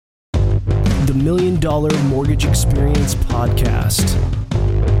the $1 Million Mortgage Experience podcast.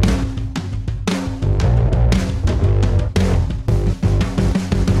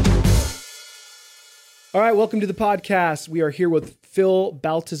 All right, welcome to the podcast. We are here with Phil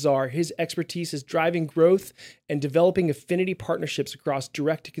Baltazar. His expertise is driving growth and developing affinity partnerships across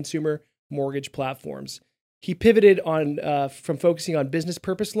direct-to-consumer mortgage platforms. He pivoted from focusing on business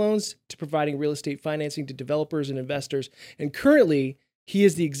purpose loans to providing real estate financing to developers and investors. And currently, he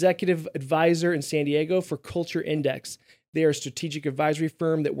is the executive advisor in San Diego for Culture Index. They are a strategic advisory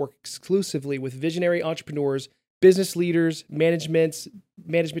firm that work exclusively with visionary entrepreneurs, business leaders, management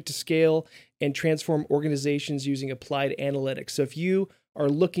to scale, and transform organizations using applied analytics. So if you are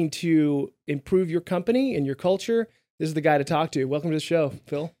looking to improve your company and your culture, this is the guy to talk to. Welcome to the show,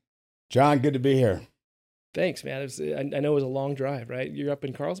 Phil. John, good to be here. Thanks, man. I know it was a long drive, right? You're up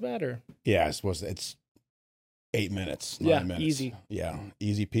in Carlsbad, or? Yeah, it's 8 minutes, 9 minutes. Easy. Yeah,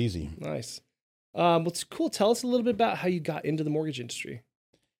 easy peasy. Nice. What's cool? Tell us a little bit about how you got into the mortgage industry.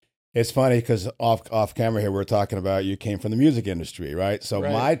 It's funny because off camera here, we're talking about you came from the music industry, right? So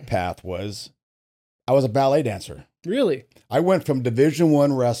My path was, I was a ballet dancer. Really? I went from Division I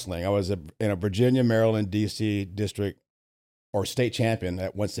wrestling. I was in a Virginia, Maryland, D.C. district or state champion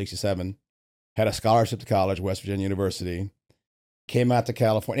at 167. Had a scholarship to college, West Virginia University. Came out to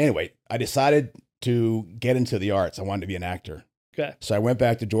California. Anyway, I decided to get into the arts. I wanted to be an actor. Okay. So I went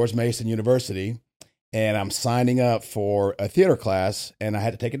back to George Mason University, and I'm signing up for a theater class, and I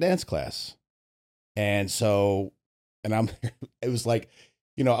had to take a dance class. And it was like,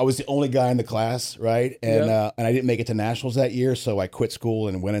 I was the only guy in the class, right? And and I didn't make it to nationals that year, so I quit school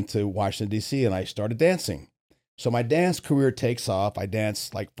and went into Washington, D.C., and I started dancing. So my dance career takes off. I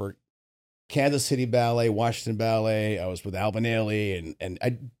danced like for Kansas City Ballet, Washington Ballet. I was with Alvin Ailey, and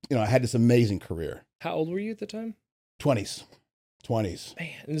I had this amazing career. How old were you at the time? 20s.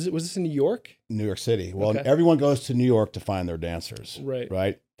 Man, was this in New York? New York City. Well, Everyone goes to New York to find their dancers.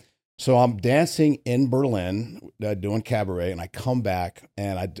 Right. So I'm dancing in Berlin, doing cabaret, and I come back,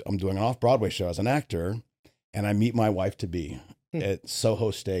 and I'm doing an off-Broadway show as an actor, and I meet my wife-to-be at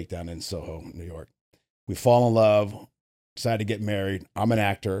Soho Steak down in Soho, New York. We fall in love, decide to get married. I'm an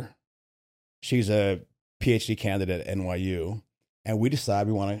actor. She's a PhD candidate at NYU, and we decide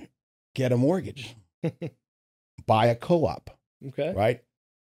we want to get a mortgage, buy a co-op. Okay. Right.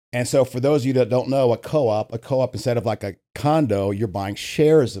 And so for those of you that don't know, a co-op, instead of like a condo, you're buying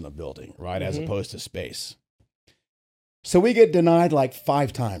shares in a building, right? As opposed to space. So we get denied like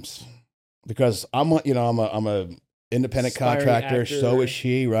 5 times because I'm a independent contractor. Actor. So is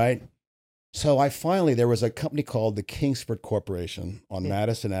she, right? So there was a company called the Kingsford Corporation on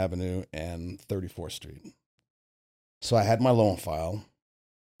Madison Avenue and 34th Street. So I had my loan file,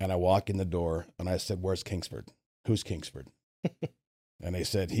 and I walk in the door, and I said, "Where's Kingsford? Who's Kingsford?" And they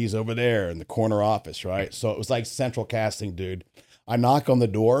said, "He's over there in the corner office," right? So it was like central casting, dude. I knock on the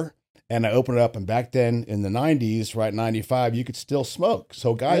door, and I open it up, and back then in the 90s, right, 95, you could still smoke.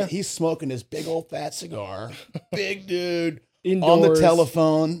 So guys, he's smoking this big old fat cigar, big dude, indoors, on the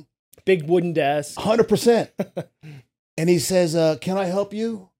telephone. Big wooden desk. 100%. And he says, "Can I help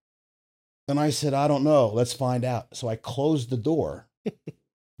you?" And I said, "I don't know. Let's find out." So I closed the door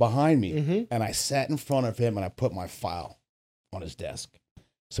behind me, and I sat in front of him, and I put my file on his desk.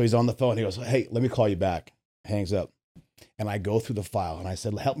 So he's on the phone. He goes, "Hey, let me call you back." Hangs up. And I go through the file, and I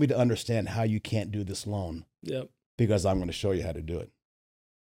said, "Help me to understand how you can't do this loan." Yep. Because I'm going to show you how to do it.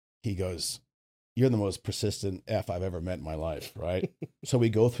 He goes, "You're the most persistent F I've ever met in my life," right? So we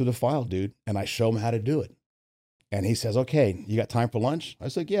go through the file, dude, and I show him how to do it. And he says, "Okay, you got time for lunch?" I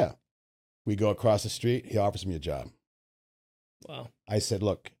said, "Yeah." We go across the street. He offers me a job. Wow. I said,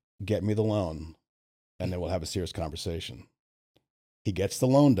 "Look, get me the loan, and then we'll have a serious conversation." He gets the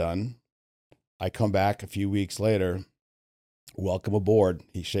loan done. I come back a few weeks later. Welcome aboard.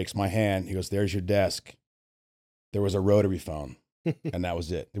 He shakes my hand. He goes, "There's your desk." There was a rotary phone, and that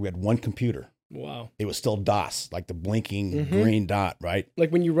was it. We had one computer. Wow. It was still DOS, like the blinking green dot, right?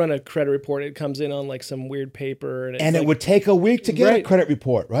 Like when you run a credit report, it comes in on like some weird paper. And it would take a week to get a credit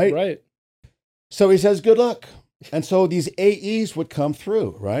report, right? Right. So he says, "Good luck." And so these AEs would come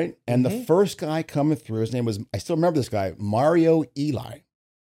through, right? And the first guy coming through, his name was, I still remember this guy, Mario Eli.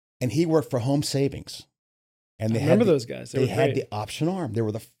 And he worked for Home Savings. And I remember those guys. They had the option arm. They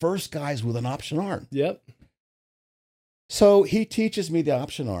were the first guys with an option arm. Yep. So he teaches me the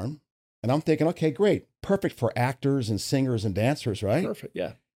option arm. And I'm thinking, okay, great. Perfect for actors and singers and dancers, right? Perfect,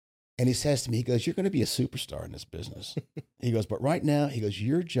 yeah. And he says to me, he goes, "You're going to be a superstar in this business." He goes, "But right now," he goes,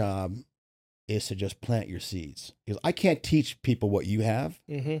 "your job is to just plant your seeds." He goes, "I can't teach people what you have.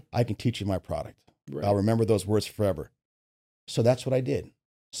 I can teach you my product." Right. I'll remember those words forever. So that's what I did.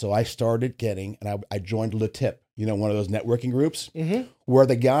 So I started getting, and I joined Le Tip, one of those networking groups Mm-hmm. where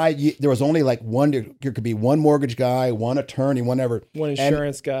the guy, there was only like one, there could be one mortgage guy, one attorney, whatever. One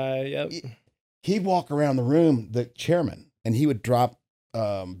insurance guy. Yep. He'd walk around the room, the chairman, and he would drop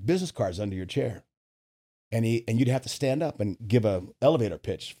business cards under your chair. And you'd have to stand up and give an elevator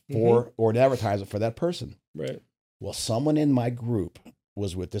pitch for or an advertisement for that person. Right. Well, someone in my group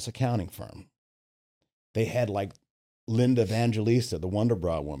was with this accounting firm. They had like Linda Evangelista, the Wonder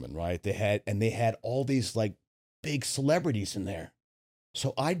Bra woman, right? They had all these like big celebrities in there.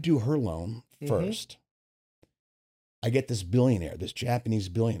 So I do her loan first. I get this billionaire, this Japanese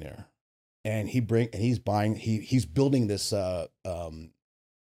billionaire, and he's building this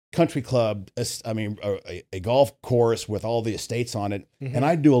country club, a golf course with all the estates on it. And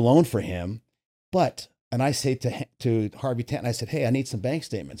I do a loan for him. And I say to Harvey Tanton, I said, hey, I need some bank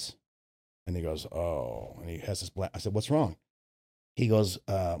statements. And he goes, oh, and he has this black. I said, what's wrong? He goes,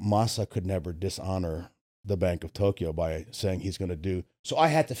 Masa could never dishonor the Bank of Tokyo by saying he's going to do. So I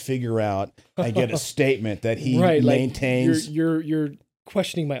had to figure out and get a statement that he maintains. Like you're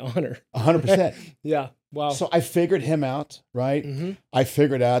questioning my honor. 100%. Yeah. Wow. So I figured him out, right? I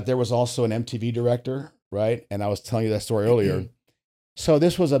figured out there was also an MTV director, right? And I was telling you that story earlier. So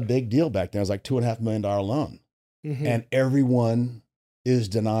this was a big deal back then. It was like $2.5 million loan. And everyone is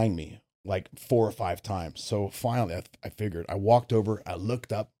denying me like 4 or 5 times. So finally I figured, I walked over, I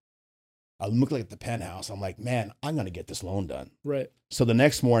looked up, I looked at the penthouse. I'm like, man, I'm going to get this loan done. Right. So the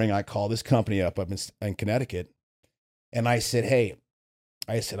next morning I called this company up in Connecticut. And I said, hey,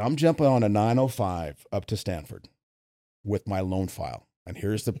 I'm jumping on a 905 up to Stanford with my loan file. And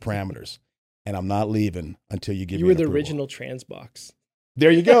here's the parameters. And I'm not leaving until you give me You were the approval. original Transbox. There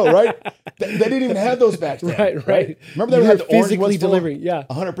you go, right? They didn't even have those back then. Right. Remember they had the orange ones delivering. Yeah.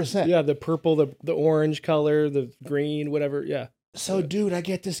 100%. Yeah, the purple, the orange color, the green, whatever. Yeah. So, dude, I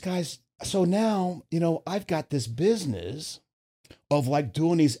get this guy's. So now, I've got this business of like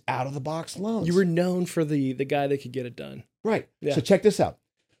doing these out of the box loans. You were known for the guy that could get it done. Right. Yeah. So check this out.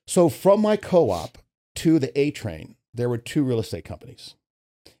 So from my co-op to the A train, there were 2 real estate companies.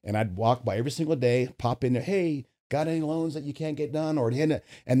 And I'd walk by every single day, pop in there, hey, got any loans that you can't get done? And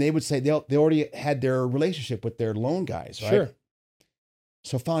they would say they already had their relationship with their loan guys, right? Sure.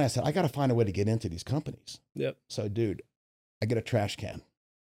 So finally I said, I got to find a way to get into these companies. Yep. So dude, I get a trash can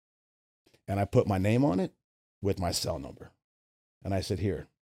and I put my name on it with my cell number. And I said, here,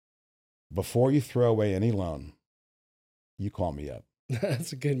 before you throw away any loan, you call me up.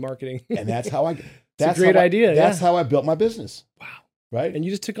 That's a good marketing. And that's how I, that's a great idea. That's how I built my business. Wow. Right. And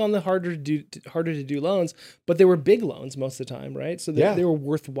you just took on the harder to do loans, but they were big loans most of the time, right? So they were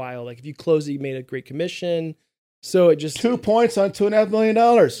worthwhile. Like if you close it, you made a great commission. So it just 2 points on $2.5 million.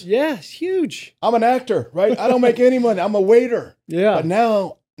 Yeah, it's huge. I'm an actor, right? I don't make any money. I'm a waiter. Yeah. But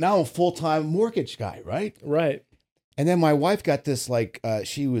now I'm a full-time mortgage guy, right? Right. And then my wife got this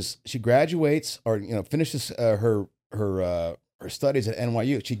she graduates or finishes her studies at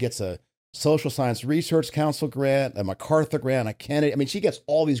NYU. She gets a Social Science Research Council grant, a MacArthur grant, a Kennedy. I mean, she gets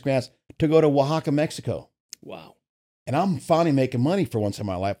all these grants to go to Oaxaca, Mexico. Wow. And I'm finally making money for once in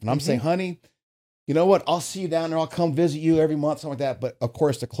my life. And I'm saying, honey, you know what? I'll see you down there. I'll come visit you every month, something like that. But of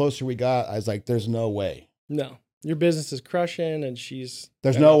course, the closer we got, I was like, there's no way. No. Your business is crushing and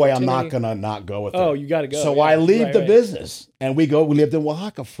there's no way I'm not going to not go with her. Oh, you got to go. So I leave the business and we lived in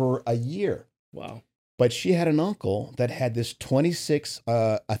Oaxaca for a year. Wow. But she had an uncle that had this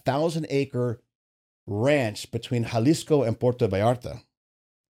 1,000-acre ranch between Jalisco and Puerto Vallarta.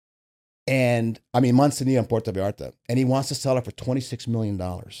 And Manzanillo and Puerto Vallarta. And he wants to sell it for $26 million.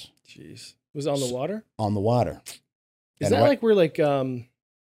 Jeez. Was it on the water? On the water. Is that like we're like Costa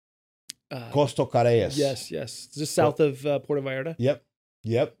Careyes? Yes. Just south of Puerto Vallarta. Yep.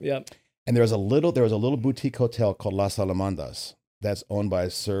 And there was a little boutique hotel called Las Alamandas that's owned by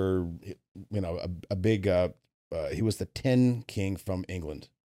Sir, a big. He was the Tin King from England,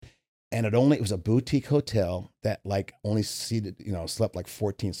 and it was a boutique hotel that like only slept like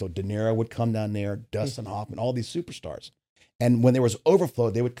 14. So De Niro would come down there, Dustin Hoffman, all these superstars, and when there was overflow,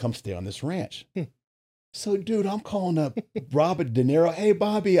 they would come stay on this ranch. So, dude, I'm calling up Robert De Niro. Hey,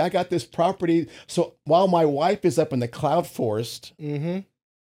 Bobby, I got this property. So while my wife is up in the cloud forest,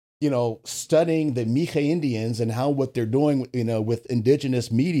 studying the Mije Indians and what they're doing, with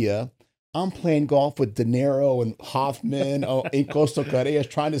indigenous media, I'm playing golf with De Niro and Hoffman in Costa Careyes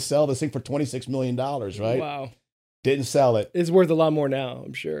trying to sell this thing for $26 million, right? Wow. Didn't sell it. It's worth a lot more now,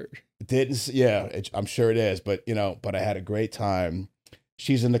 I'm sure. I'm sure it is. But, but I had a great time.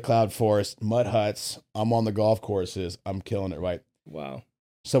 She's in the cloud forest, mud huts. I'm on the golf courses. I'm killing it, right? Wow.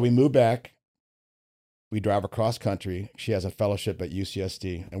 So we moved back. We drive across country. She has a fellowship at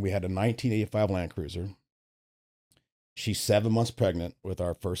UCSD, and we had a 1985 Land Cruiser. She's 7 months pregnant with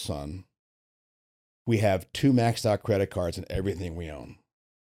our first son. We have 2 maxed out credit cards and everything we own.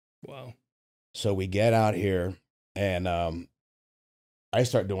 Wow. So we get out here, and I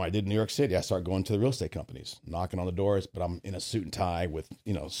start doing what I did in New York City. I start going to the real estate companies, knocking on the doors, but I'm in a suit and tie with,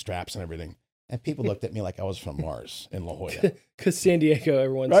 straps and everything. And people looked at me like I was from Mars in La Jolla. Because San Diego,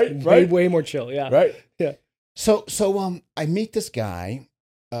 everyone's way more chill. Yeah. Right. Yeah. So I meet this guy,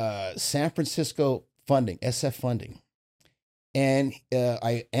 San Francisco Funding, SF Funding. And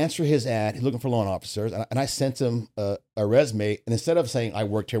I answer his ad. He's looking for loan officers. And I sent him a resume. And instead of saying I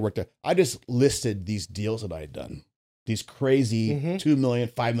worked here, I just listed these deals that I had done. These crazy $2 million,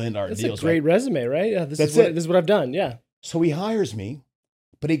 $5 million deals. That's a great resume, right? Yeah, this is what I've done. Yeah. So he hires me,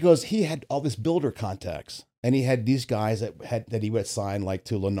 but he had all this builder contacts, and he had these guys that he would assign like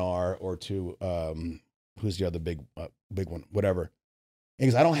to Lennar or to who's the other big one, whatever. And he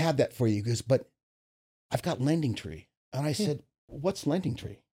goes, I don't have that for you. He goes, but I've got LendingTree. And I said, what's LendingTree?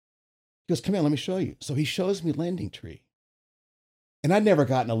 He goes, come here, let me show you. So he shows me LendingTree, and I'd never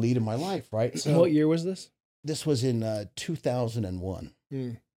gotten a lead in my life, right? So what year was this? This was in 2001.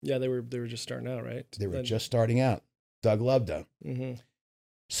 Yeah, they were just starting out, right? They were just starting out. Doug loved them.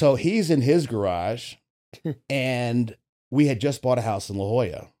 So he's in his garage, and we had just bought a house in La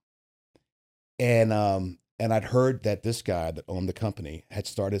Jolla, and I'd heard that this guy that owned the company had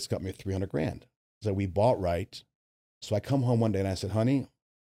started his company with $300,000. So we bought right. So I come home one day and I said, honey,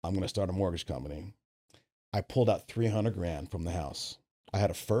 I'm going to start a mortgage company. I pulled out $300,000 from the house. I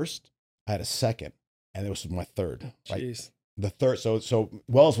had a first, I had a second, and this was my third. Right? Jeez. The third. So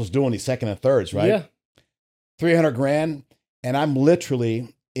Wells was doing these second and thirds, right? Yeah. $300,000, and I'm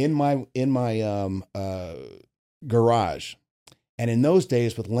literally in my garage. And in those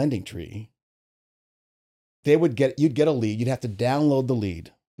days with LendingTree, you'd get a lead. You'd have to download the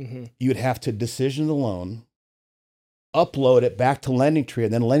lead. You'd have to decision the loan, upload it back to LendingTree,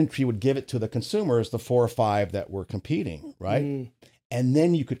 and then LendingTree would give it to the consumers, the 4 or 5 that were competing, right? And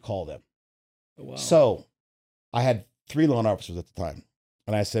then you could call them. Wow. So I had 3 loan officers at the time.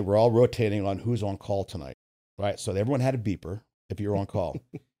 And I said, we're all rotating on who's on call tonight, right? So everyone had a beeper if you were on call.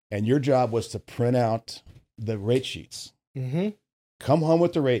 And your job was to print out the rate sheets. Come home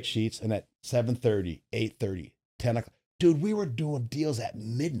with the rate sheets, and at 7:30, 8:30, 10 o'clock. Dude, we were doing deals at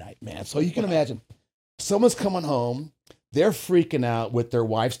midnight, man. So you can imagine someone's coming home. They're freaking out with their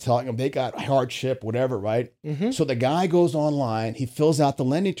wives telling them they got hardship, whatever, right? So the guy goes online. He fills out the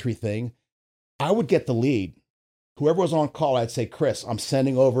LendingTree thing. I would get the lead. Whoever was on call, I'd say, Chris, I'm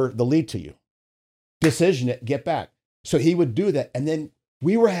sending over the lead to you. Decision it, get back. So he would do that. And then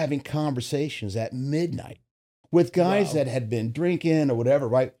we were having conversations at midnight with guys that had been drinking or whatever,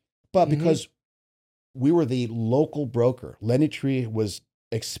 right? But because we were the local broker, LendingTree was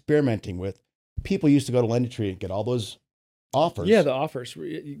experimenting with, people used to go to LendingTree and get all those offers. Yeah, the offers.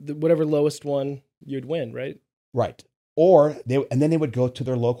 Whatever lowest one, you'd win, right? Right. Or then they would go to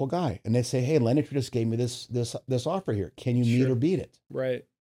their local guy and they say, hey, LendingTree just gave me this offer here. Can you meet or beat it? Right.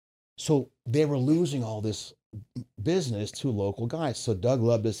 So they were losing all this business to local guys. So Doug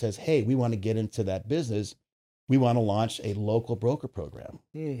Lubda says, hey, we want to get into that business. We want to launch a local broker program.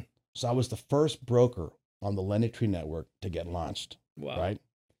 So I was the first broker on the LendingTree network to get launched. Wow. Right?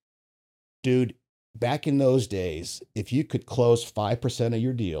 Dude, back in those days, if you could close 5% of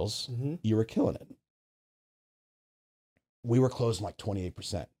your deals, you were killing it. We were closing like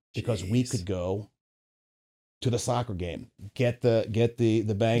 28% because we could go to the soccer game, get the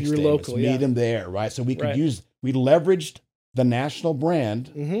bank statements, meet them there, right? So we could we leveraged the national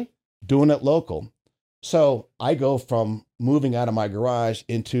brand, doing it local. So I go from moving out of my garage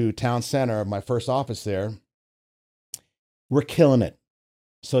into town center, my first office there. We're killing it.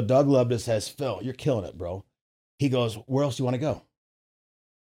 So Doug Lubda says, Phil, you're killing it, bro. He goes, where else do you want to go?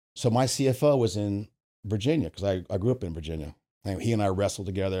 So my CFO was in Virginia because I grew up in Virginia. And he and I wrestled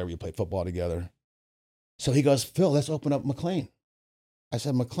together. We played football together. So he goes, Phil, let's open up McLean. I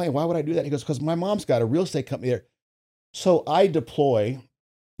said, McLean, why would I do that? He goes, because my mom's got a real estate company there. So I deploy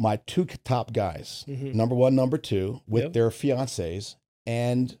my 2 top guys, number 1, number 2, with their fiancés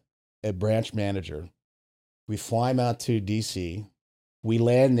and a branch manager. We fly them out to DC. We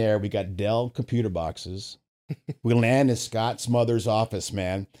land there. We got Dell computer boxes. We land in Scott's mother's office,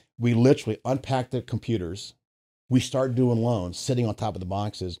 man. We literally unpack the computers. We start doing loans, sitting on top of the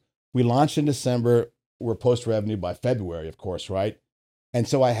boxes. We launched in December. We're post-revenue by February, of course, right? And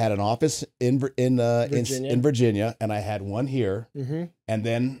so I had an office in Virginia, and I had one here. And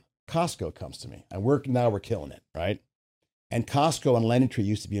then Costco comes to me, and we're killing it, right? And Costco and LendingTree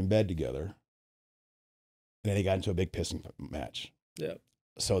used to be in bed together. And then they got into a big pissing match. Yeah.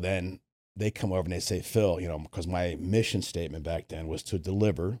 So then they come over and they say, Phil, because my mission statement back then was to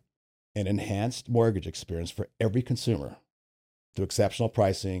deliver an enhanced mortgage experience for every consumer through exceptional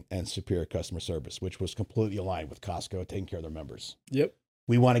pricing and superior customer service, which was completely aligned with Costco taking care of their members. Yep.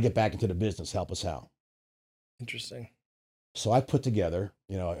 We want to get back into the business. Help us out. Interesting. So I put together,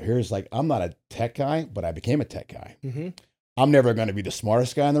 here's I'm not a tech guy, but I became a tech guy. Mm-hmm. I'm never going to be the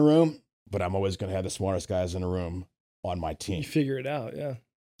smartest guy in the room, but I'm always going to have the smartest guys in the room on my team. You figure it out, yeah.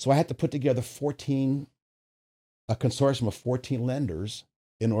 So I had to put together a consortium of 14 lenders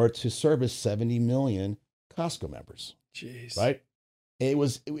in order to service 70 million Costco members. Jeez. Right? It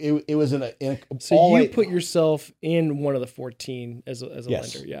was so you put yourself in one of the 14 as a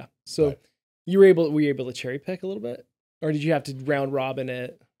yes. lender, yeah. So right. were you able to cherry pick a little bit, or did you have to round robin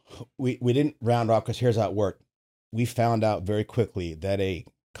it? We didn't round robin because here's how it worked. We found out very quickly that a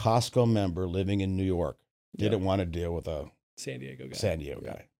Costco member living in New York didn't want to deal with a San Diego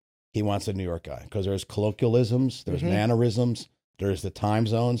guy. He wants a New York guy because there's colloquialisms, there's mannerisms, there's the time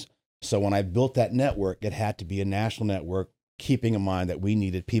zones. So when I built that network, it had to be a national network, keeping in mind that we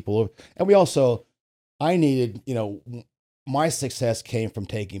needed people. And I needed, my success came from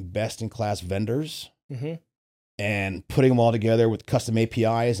taking best in class vendors and putting them all together with custom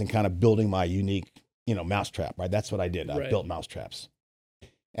APIs and kind of building my unique, mousetrap, right? That's what I did. I built mousetraps.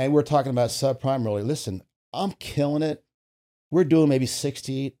 And we're talking about subprime really. Listen, I'm killing it. We're doing maybe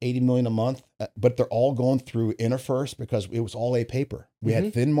 60, 80 million a month, but they're all going through InterFirst because it was all A paper. We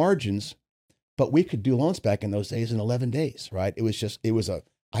had thin margins, but we could do loans back in those days in 11 days, right?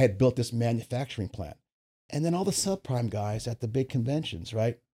 I had built this manufacturing plant. And then all the subprime guys at the big conventions,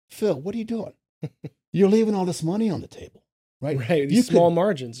 right? Phil, what are you doing? You're leaving all this money on the table, right? Right, these small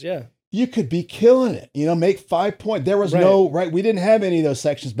margins, yeah. You could be killing it, make 5 points. There was we didn't have any of those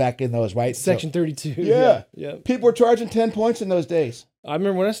sections back in those, right? Section 32. Yeah. Yeah. People were charging 10 points in those days. I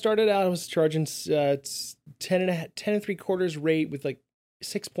remember when I started out, I was charging 10 and 3/4 rate with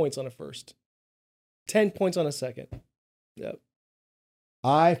 6 points on a first, 10 points on a second. Yep.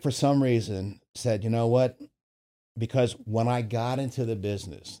 I, for some reason, said, you know what? Because when I got into the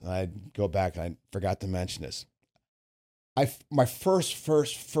business, I go back, I forgot to mention this. My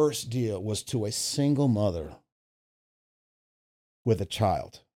first deal was to a single mother with a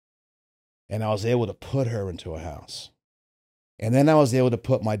child. And I was able to put her into a house. And then I was able to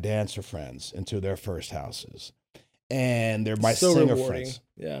put my dancer friends into their first houses. And they're my singer friends.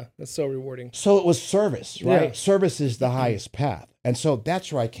 Yeah, that's so rewarding. So it was service, right? Yeah. Service is the highest path. And so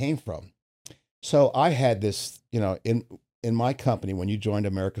that's where I came from. So I had this, in my company, when you joined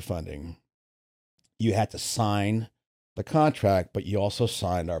America Funding, you had to sign the contract, but you also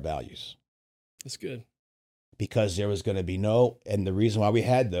signed our values. That's good. Because there was going to be and the reason why we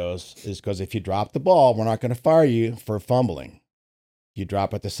had those is because if you drop the ball, we're not going to fire you for fumbling. You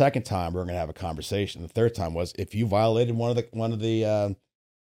drop it the second time, we're going to have a conversation. The third time was if you violated one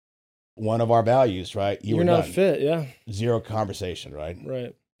of our values, right? You're not fit, yeah. Zero conversation, right?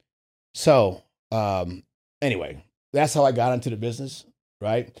 Right. So, anyway, that's how I got into the business,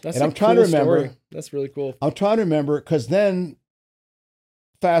 right? And I'm trying to remember. Story. That's really cool. I'm trying to remember because then,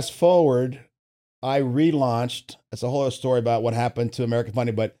 fast forward, I relaunched. It's a whole other story about what happened to American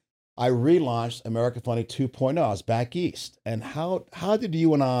Funding, but I relaunched American Funding 2.0. I was back east. And how did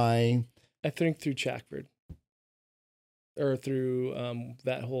you and I think through Chatford. Or through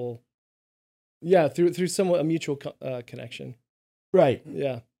that whole, through somewhat a mutual connection. Right.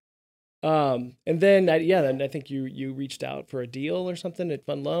 Yeah. And then I think you reached out for a deal or something at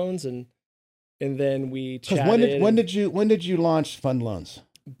Fund Loans, and then we chatted. When did you launch Fund Loans?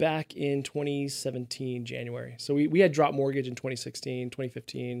 Back in 2017, January. So we had Drop Mortgage in 2016,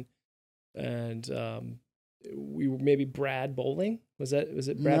 2015, and we were maybe Brad Bowling. Was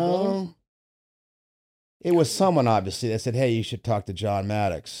it Brad Bowling? It was someone obviously that said, "Hey, you should talk to John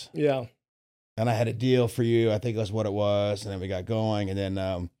Maddox." Yeah. And I had a deal for you. I think that's what it was, and then we got going, and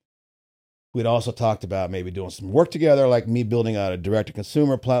then. We'd also talked about maybe doing some work together, like me building out a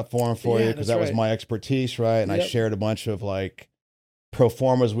direct-to-consumer platform for you, because that was my expertise, right? And I shared a bunch of pro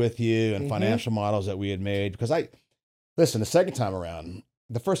formas with you and financial models that we had made. Because the second time around,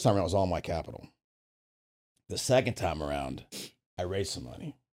 the first time around was all my capital. The second time around, I raised some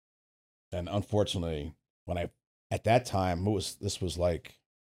money. And unfortunately, at that time, this was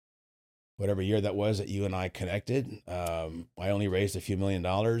whatever year that was that you and I connected, I only raised a few $1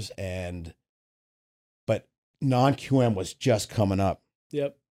 million, but non-QM was just coming up.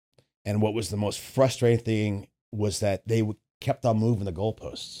 Yep. And what was the most frustrating thing was that they kept on moving the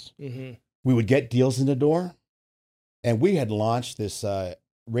goalposts. Mm-hmm. We would get deals in the door, and we had launched this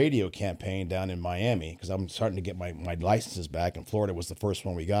radio campaign down in Miami because I'm starting to get my licenses back, and Florida was the first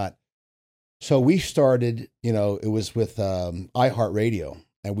one we got. So we started, it was with iHeartRadio,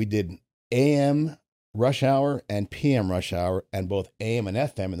 and we did AM rush hour and PM rush hour, and both AM and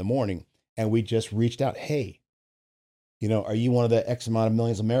FM in the morning. And we just reached out, hey, are you one of the X amount of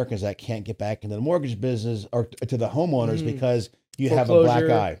millions of Americans that can't get back into the mortgage business or to the homeowners because you have a black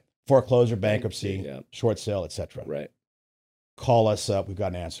eye, foreclosure, bankruptcy, short sale, etc. Right. Call us up. We've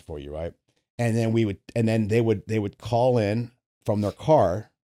got an answer for you, right? And then they would call in from their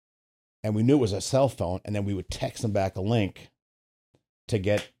car, and we knew it was a cell phone, and then we would text them back a link to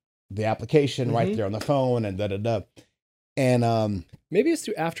get the application right there on the phone and da-da-da. And maybe it's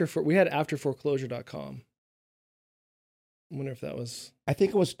through we had afterforeclosure.com. I wonder if that was... I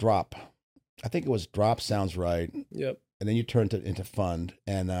think it was Drop. Drop sounds right. Yep. And then you turned it into Fund.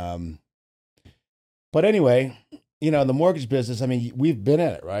 And but anyway, the mortgage business, I mean, we've been in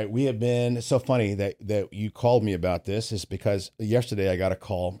it, right? We have been. It's so funny that you called me about this is because yesterday I got a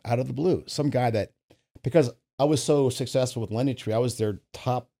call out of the blue. Some guy because I was so successful with LendingTree, I was their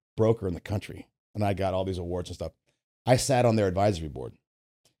top broker in the country, and I got all these awards and stuff. I sat on their advisory board,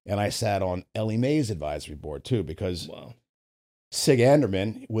 and I sat on Ellie Mae's advisory board too, because Sig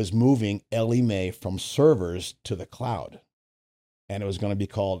Anderman was moving Ellie Mae from servers to the cloud, and it was going to be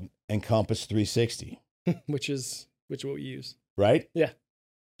called Encompass 360, which is what we use, right? Yeah.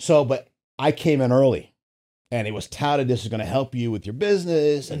 So, but I came in early, and it was touted this is going to help you with your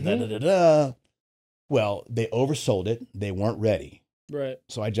business, and da da da da. Well, they oversold it. They weren't ready. Right.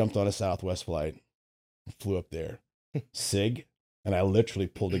 So I jumped on a Southwest flight, flew up there, Sig, and I literally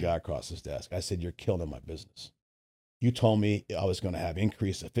pulled the guy across his desk. I said, "You're killing my business. You told me I was going to have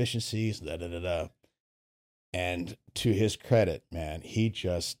increased efficiencies, da da da da." And to his credit, man, he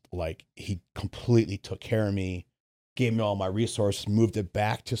completely took care of me, gave me all my resources, moved it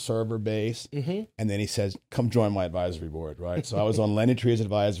back to server base. And then he says, "Come join my advisory board," right? So I was on LendingTree's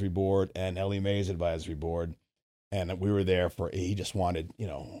advisory board and Ellie Mae's advisory board. And we were there he just wanted,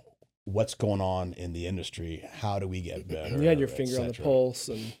 what's going on in the industry? How do we get better? You had your finger on the pulse,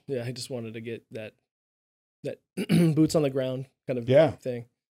 and I just wanted to get that boots on the ground kind of thing.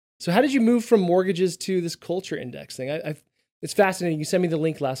 So how did you move from mortgages to this culture index thing? It's fascinating. You sent me the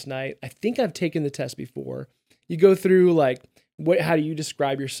link last night. I think I've taken the test before. You go through how do you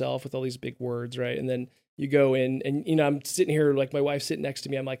describe yourself with all these big words, right? And then you go in, and I'm sitting here, like my wife's sitting next to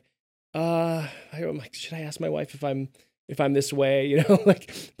me. I'm like, should I ask my wife if I'm this way,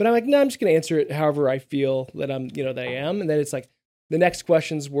 but I'm like, no, I'm just going to answer it however I feel that that I am. And then it's like, the next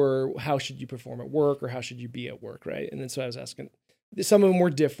questions were, how should you perform at work, or how should you be at work? Right. And then, so I was asking, some of them were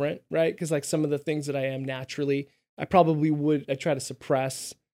different, right? Cause some of the things that I am naturally, I try to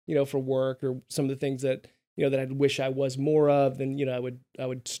suppress, for work, or some of the things that, that I wish I was more of, then, I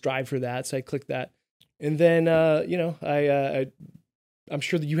would strive for that. So I clicked that. And then, I'm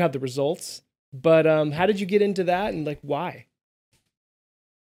sure that you have the results, but how did you get into that, and why?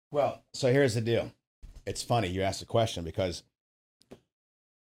 Well, so here's the deal. It's funny you asked the question, because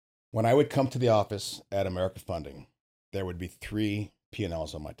when I would come to the office at America Funding, there would be 3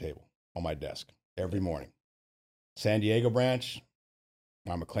 P&Ls on my desk every morning. San Diego branch,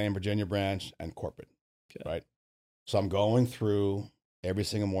 my McLean, Virginia branch, and corporate, right? So I'm going through every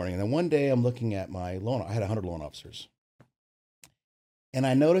single morning. And then one day I'm looking at my loan. I had 100 loan officers. And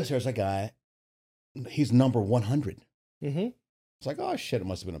I noticed there's a guy, he's number 100. It's like, oh shit, it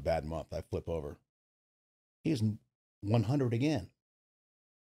must have been a bad month. I flip over. He's 100 again.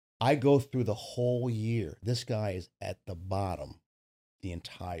 I go through the whole year. This guy is at the bottom the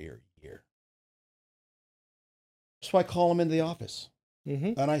entire year. So I call him into the office.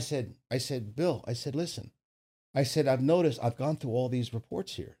 And I said, Bill, listen, I've noticed, I've gone through all these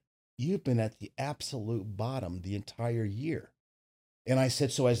reports here. You've been at the absolute bottom the entire year. And I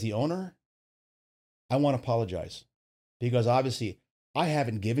said, so as the owner, I want to apologize, because obviously I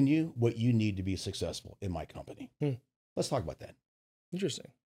haven't given you what you need to be successful in my company. Let's talk about that.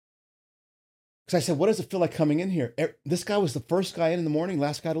 Interesting. Because I said, what does it feel like coming in here? This guy was the first guy in the morning,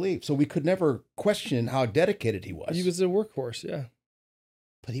 last guy to leave. So we could never question how dedicated he was. He was a workhorse, yeah.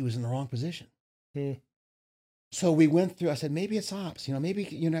 But he was in the wrong position. So we went through, I said, maybe it's ops.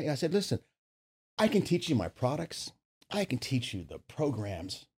 I said, listen, I can teach you my products. I can teach you the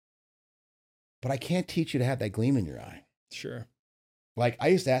programs. But I can't teach you to have that gleam in your eye. Sure. Like I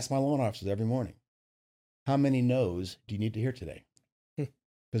used to ask my loan officers every morning, how many no's do you need to hear today?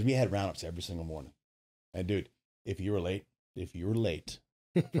 Because we had roundups every single morning. And dude, if you were late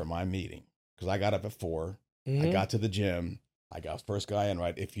for my meeting, because I got up at 4, I got to the gym, I got first guy in,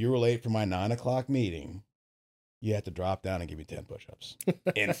 right? If you were late for my 9 o'clock meeting, you have to drop down and give me 10 push-ups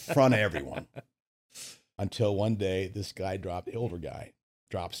in front of everyone. Until one day, this guy the older guy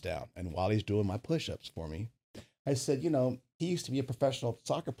drops down. And while he's doing my push-ups for me, I said, he used to be a professional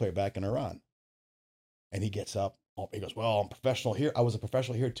soccer player back in Iran. And he gets up. He goes, well, I'm professional here. I was a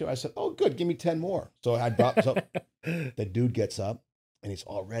professional here too. I said, oh, good. Give me 10 more. So I dropped. So the dude gets up and he's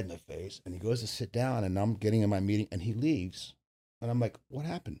all red in the face. And he goes to sit down and I'm getting in my meeting and he leaves. And I'm like, what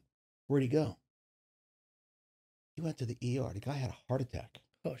happened? Where'd he go? He went to the ER. The guy had a heart attack.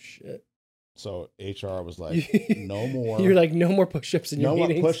 Oh, shit. So HR was like, no more. You're like, no more push-ups in your meetings.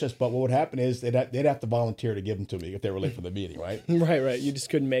 No more push-ups. But what would happen is they'd have to volunteer to give them to me if they were late for the meeting, right? Right. You just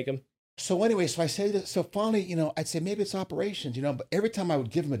couldn't make them. So anyway, so I say this. So finally, I'd say maybe it's operations, but every time I would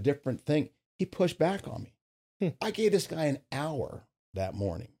give him a different thing, he pushed back on me. I gave this guy an hour that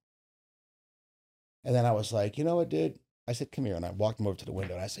morning. And then I was like, you know what, dude? I said, come here. And I walked him over to the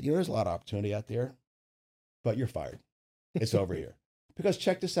window and I said, there's a lot of opportunity out there, but you're fired. It's over here. Because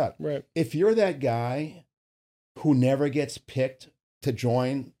check this out. Right. If you're that guy who never gets picked to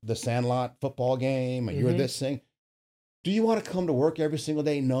join the Sandlot football game and you're this thing, do you want to come to work every single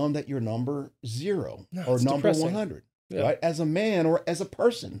day knowing that you're number 0 or number depressing. 100, right? As a man or as a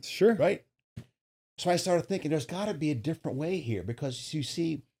person, sure, right? So I started thinking there's got to be a different way here because you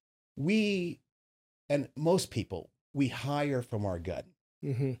see, we, and most people, we hire from our gut.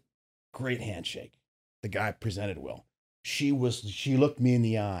 Great handshake. The guy presented well. She looked me in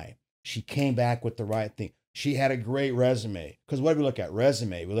the eye. She came back with the right thing. She had a great resume. Because what do we look at?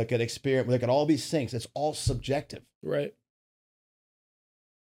 Resume. We look at experience. We look at all these things. It's all subjective. Right.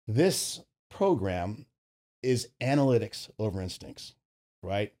 This program is analytics over instincts,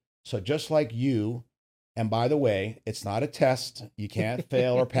 right? So just like you, and by the way, it's not a test. You can't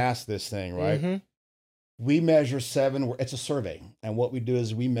fail or pass this thing, right? We measure 7, it's a survey. And what we do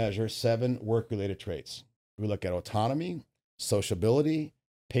is we measure 7 work-related traits. We look at autonomy, sociability,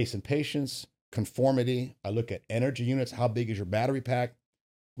 pace and patience, conformity. I look at energy units. How big is your battery pack?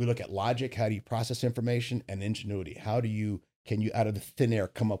 We look at logic. How do you process information? And ingenuity. Can you out of the thin air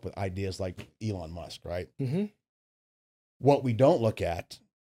come up with ideas like Elon Musk, right? What we don't look at,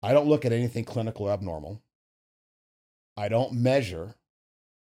 I don't look at anything clinical or abnormal. I don't measure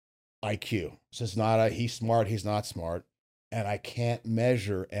IQ. So it's not he's smart, he's not smart. And I can't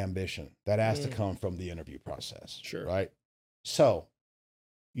measure ambition. That has to come from the interview process. Sure. Right? So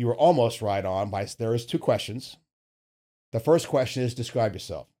you were almost right on. There is 2 questions. The first question is describe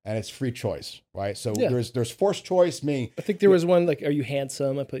yourself. And it's free choice, right? So there's forced choice, meaning... I think there was one like, are you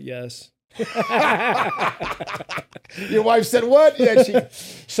handsome? I put yes. Your wife said what?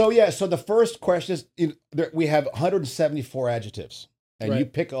 Yeah. So the first question is, we have 174 adjectives. And you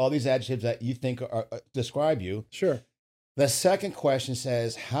pick all these adjectives that you think describe you. Sure. The second question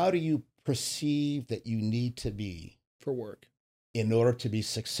says, how do you perceive that you need to be for work in order to be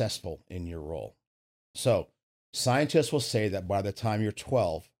successful in your role? So scientists will say that by the time you're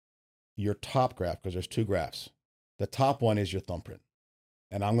 12, your top graph, because there's 2 graphs, the top one is your thumbprint.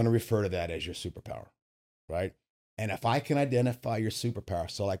 And I'm going to refer to that as your superpower, right? And if I can identify your superpower,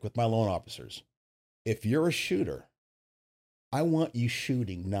 so like with my loan officers, if you're a shooter, I want you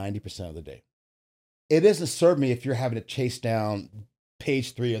shooting 90% of the day. It doesn't serve me if you're having to chase down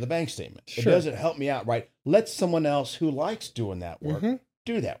page 3 of the bank statement. Sure. It doesn't help me out, right? Let someone else who likes doing that work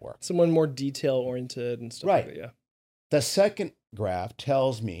do that work. Someone more detail-oriented and stuff like that, yeah. The second graph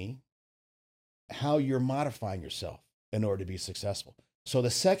tells me how you're modifying yourself in order to be successful. So the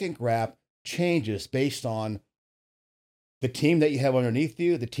second graph changes based on the team that you have underneath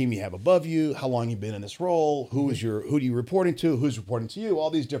you, the team you have above you, how long you've been in this role, who are you reporting to, who's reporting to you, all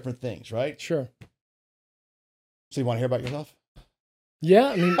these different things, right? Sure. So you want to hear about yourself? Yeah,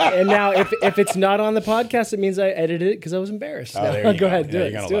 I mean, and now if it's not on the podcast, it means I edited it because I was embarrassed. Go ahead, do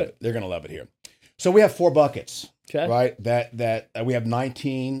it. Do it. They're going to love it here. So we have 4 buckets, okay, right? That we have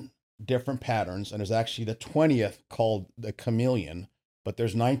 19 different patterns, and there's actually the 20th called the chameleon, but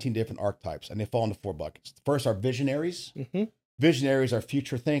there's 19 different archetypes, and they fall into 4 buckets. First are visionaries. Visionaries are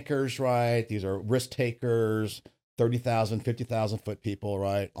future thinkers, right? These are risk takers, 30,000, 50,000 foot people,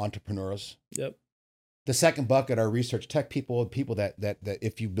 right? Entrepreneurs. Yep. The second bucket are research tech people that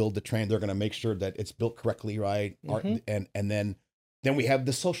if you build the train, they're going to make sure that it's built correctly, right? And then we have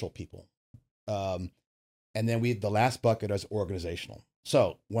the social people. And then the last bucket is organizational.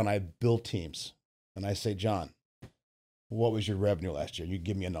 So when I build teams and I say, John, what was your revenue last year? You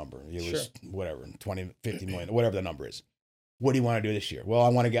give me a number. It was whatever, 20, 50 million, whatever the number is. What do you want to do this year? Well, I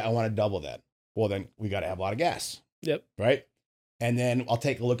want to double that. Well, then we got to have a lot of gas. Yep. Right. And then I'll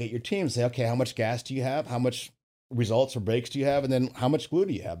take a look at your team and say, okay, how much gas do you have? How much results or breaks do you have? And then how much glue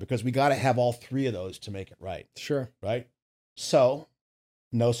do you have? Because we got to have all three of those to make it right. Sure. Right. So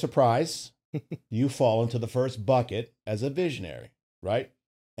no surprise, you fall into the first bucket as a visionary. Right.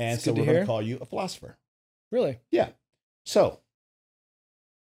 And It's so good to we're going hear. to call you a philosopher. Really Yeah. So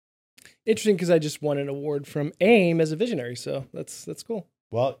interesting, because I just won an award from AIM as a visionary. So that's cool.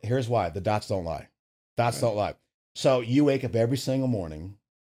 well, here's why. The dots don't lie. Dots don't lie. So you wake up every single morning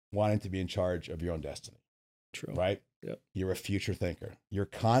wanting to be in charge of your own destiny, True. right? Yep. You're a future thinker. You're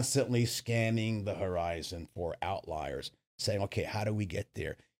constantly scanning the horizon for outliers, saying, okay, how do we get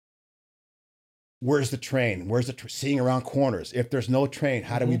there? Where's the train? Where's the seeing around corners? If there's no train,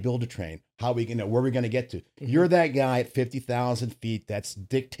 how do we build a train? How we where are we going to get to? You're that guy at 50,000 feet that's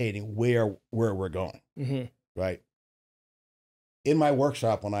dictating where we're going, right? In my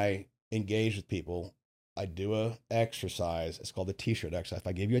workshop, when I engage with people, I do a exercise. It's called the T-shirt exercise. If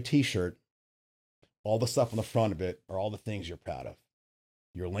I give you a T-shirt, all the stuff on the front of it are all the things you're proud of.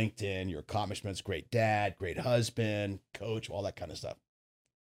 Your LinkedIn, your accomplishments, great dad, great husband, coach, all that kind of stuff.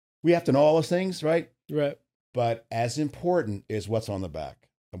 We have to know all those things, right? Right. But as important is what's on the back.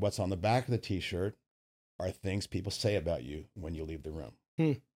 And what's on the back of the T-shirt are things people say about you when you leave the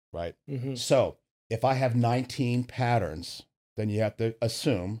room, right? So if I have 19 patterns, then you have to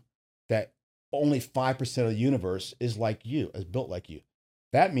assume that only 5% of the universe is like you, is built like you.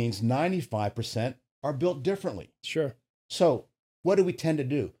 That means 95% are built differently. Sure. So what do we tend to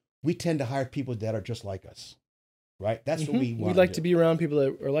do? We tend to hire people that are just like us, right? That's what we want. We'd like to be around people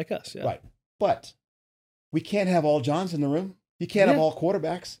that are like us. Yeah. Right. But we can't have all Johns in the room. You can't have all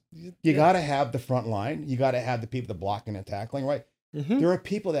quarterbacks. You got to have the front line. You got to have the people that blocking and tackling, right? There are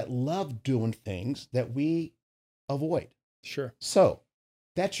people that love doing things that we avoid. Sure. So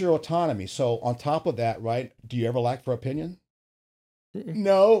that's your autonomy. So on top of that, right, do you ever lack for opinion?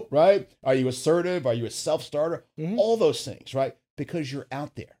 No, right? Are you assertive? Are you a self-starter? All those things, right? Because you're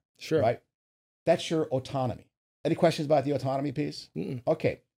out there. Sure. Right? That's your autonomy. Any questions about the autonomy piece?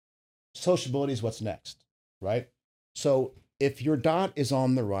 Okay. Sociability is what's next, right? So if your dot is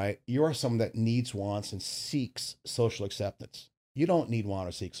on the right, you're someone that needs, wants, and seeks social acceptance. You don't need, want,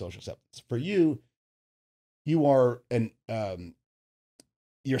 or seek social acceptance. For you, you are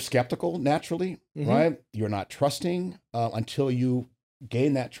you're skeptical naturally, right? You're not trusting until you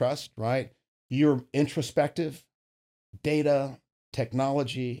gain that trust, right? You're introspective, data,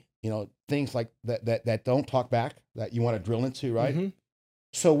 technology, things like that don't talk back, that you want to drill into, right?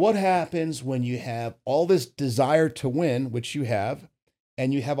 So what happens when you have all this desire to win, which you have,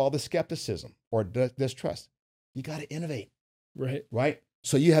 and you have all the skepticism or distrust? You got to innovate. Right.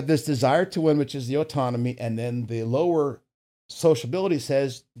 So you have this desire to win, which is the autonomy, and then the lower sociability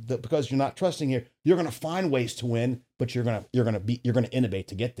says that because you're not trusting here, you're going to find ways to win, but you're going to innovate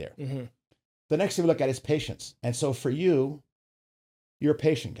to get there. The next thing we look at is patience. And so for you, you're a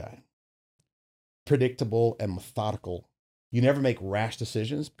patient guy, predictable and methodical. You never make rash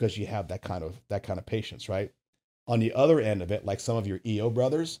decisions because you have that kind of patience, right? On the other end of it, like some of your EO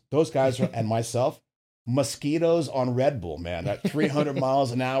brothers, those guys are, and myself, mosquitoes on Red Bull, man. That 300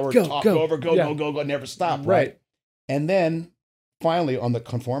 miles an hour, go, never stop, right? And then finally, on the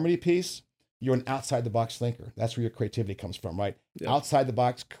conformity piece, you're an outside the box thinker. That's where your creativity comes from, right? Outside the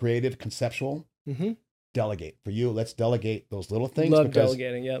box, creative, conceptual. Delegate. For you, let's delegate those little things. Love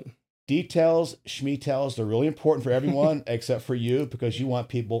delegating, yep. Details, schmeetails, they're really important for everyone except for you, because you want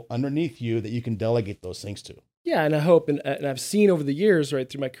people underneath you that you can delegate those things to. Yeah, and I hope, and I've seen over the years, right,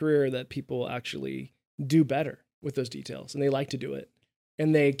 through my career, that people actually do better with those details, and they like to do it,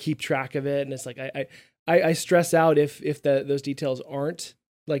 and they keep track of it. And it's like I stress out if those details aren't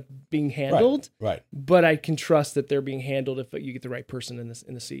like being handled, right? But I can trust that they're being handled if you get the right person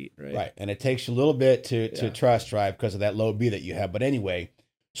in the seat, right? Right, and it takes you a little bit to trust, right, because of that low B that you have. But anyway,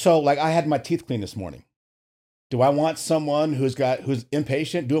 so like I had my teeth cleaned this morning. Do I want someone who's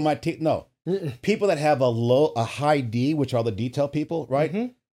impatient doing my teeth? No. People that have a high D, which are the detail people,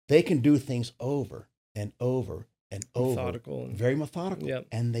 right? They can do things over and over and over. Methodical. Very methodical. Yep.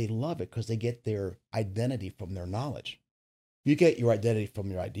 And they love it because they get their identity from their knowledge. You get your identity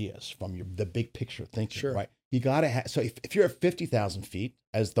from your ideas, from the big picture thinking, right? You got to have, so if you're at 50,000 feet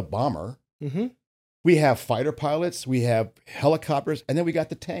as the bomber, we have fighter pilots, we have helicopters, and then we got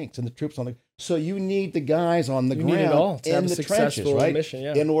the tanks and the troops on the, so you need the guys on the ground need it all to in have the a successful trenches, right? mission,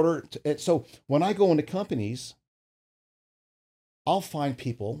 yeah. In order to, so when I go into companies, I'll find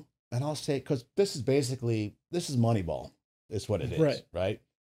people and I'll say, because this is Moneyball, is what it is, right?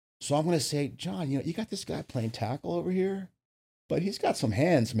 So I'm going to say, John, you got this guy playing tackle over here, but he's got some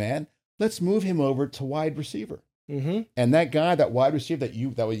hands, man. Let's move him over to wide receiver. Mm-hmm. And that guy, that wide receiver that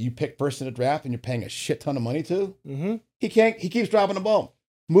you pick first in the draft and you're paying a shit ton of money to, Mm-hmm. he keeps dropping the ball.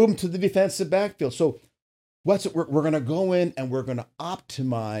 Move him to the defensive backfield. So we're going to go in and we're going to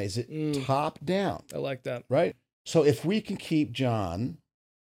optimize it top down. I like that. Right? So if we can keep John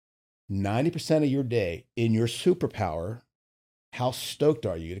 90% of your day in your superpower, how stoked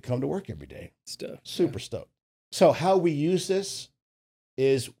are you to come to work every day? Super stoked. So how we use this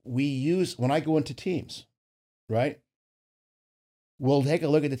is when I go into teams, right? We'll take a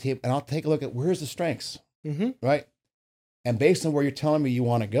look at the team and I'll take a look at where's the strengths, right? And based on where you're telling me you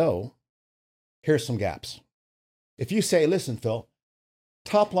want to go, here's some gaps. If you say, listen, Phil,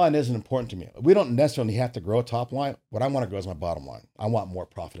 top line isn't important to me. We don't necessarily have to grow top line. What I want to grow is my bottom line. I want more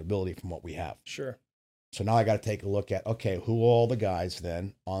profitability from what we have. Sure. So now I got to take a look at, okay, who are all the guys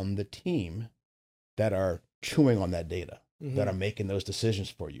then on the team that are chewing on that data, that are making those decisions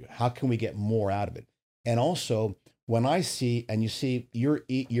for you? How can we get more out of it? And also, when I see, and you see your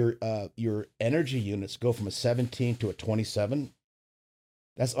energy units go from a 17 to a 27,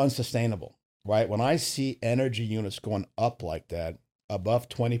 that's unsustainable, right? When I see energy units going up like that, above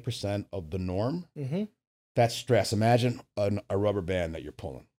 20% of the norm, that's stress. Imagine a rubber band that you're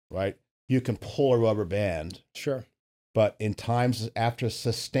pulling, right? You can pull a rubber band. Sure. But in times after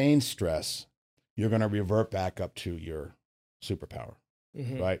sustained stress, you're going to revert back up to your superpower,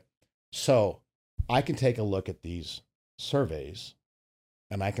 right? So I can take a look at these surveys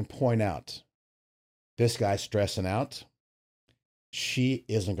and I can point out, this guy's stressing out. She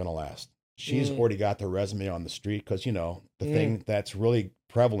isn't going to last. She's already got the resume on the street because, the thing that's really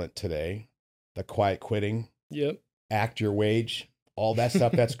prevalent today, the quiet quitting, act your wage, all that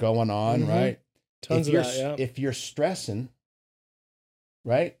stuff that's going on, right? Tons of that, yeah. If you're stressing,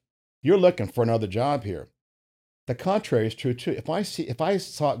 right, you're looking for another job here. The contrary is true too. If I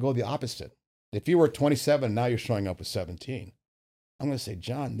saw it go the opposite, if you were 27 and now you're showing up with 17, I'm going to say,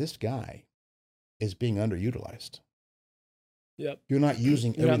 John, this guy is being underutilized. Yep. You're not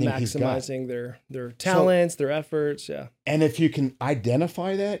using everything he's got. You're not maximizing their talents, their efforts. Yeah. And if you can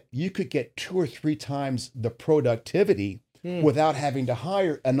identify that, you could get 2 or 3 times the productivity without having to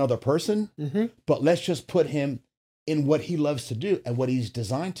hire another person. But let's just put him in what he loves to do and what he's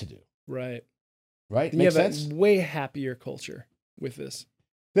designed to do. Right. Right. Makes sense? You have a way happier culture with this.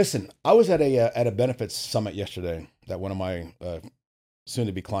 Listen, I was at a benefits summit yesterday that one of my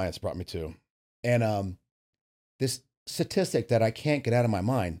soon-to-be clients brought me to, and this statistic that I can't get out of my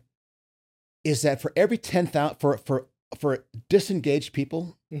mind is that for every 10,000 for disengaged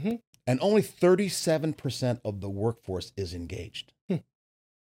people, and only 37% of the workforce is engaged. The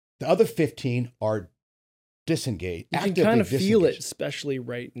other 15 are disengaged. You can kind of feel it, especially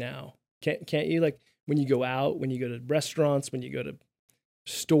right now. Can't you? Like when you go out, when you go to restaurants, when you go to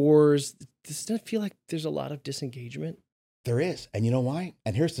stores, doesn't it feel like there's a lot of disengagement? There is. And you know why?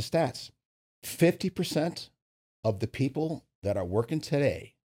 And here's the stats. 50% of the people that are working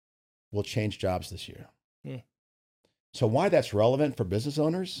today will change jobs this year. So why that's relevant for business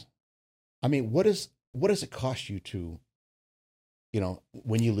owners? I mean, what does it cost you to,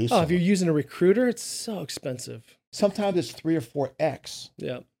 when you lose someone? If you're using a recruiter, it's so expensive. Sometimes it's 3 or 4x.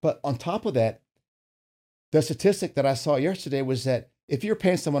 Yeah. But on top of that, the statistic that I saw yesterday was that if you're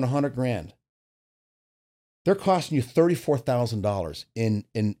paying someone $100,000, they're costing you $34,000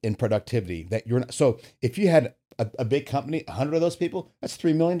 in productivity. So if you had a big company, 100 of those people, that's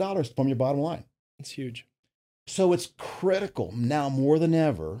 $3 million from your bottom line. It's huge. So it's critical now more than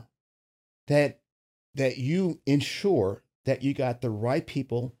ever that you ensure that you got the right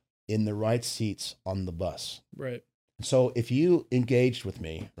people in the right seats on the bus. Right. So if you engaged with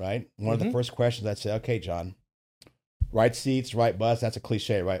me, right, one of the first questions I'd say, okay, John, right seats, right bus. That's a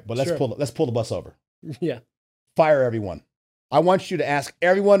cliche, right? But let's pull the bus over. Yeah. Fire everyone. I want you to ask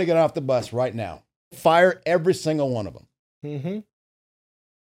everyone to get off the bus right now. Fire every single one of them.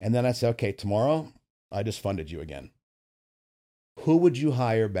 And then I say, okay, tomorrow I just funded you again. Who would you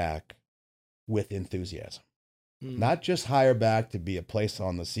hire back with enthusiasm? Not just hire back to be a place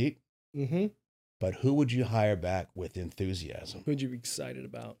on the seat, but who would you hire back with enthusiasm? Who'd you be excited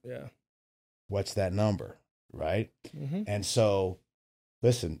about? Yeah. What's that number, right? And so,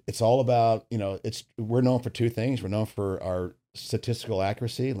 listen, it's all about, we're known for 2 things. We're known for our statistical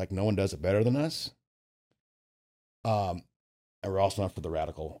accuracy, like no one does it better than us. And we're also known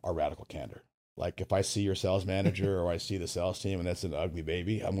for our radical candor. Like if I see your sales manager or I see the sales team and that's an ugly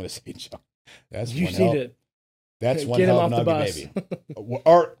baby, I'm going to say, John, that's one hell. That's one hell of an ugly baby.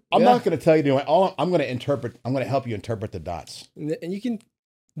 Or I'm not going to tell you to do it. I'm going to help you interpret the dots. And you can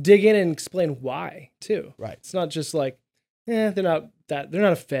dig in and explain why too. Right. It's not just like, they're that they're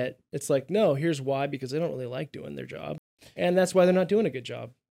not a fit. It's like, no, here's why, because they don't really like doing their job. And that's why they're not doing a good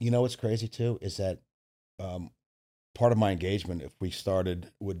job. You know what's crazy too is that part of my engagement, if we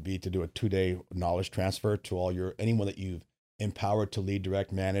started, would be to do a 2-day knowledge transfer to anyone that you've empowered to lead,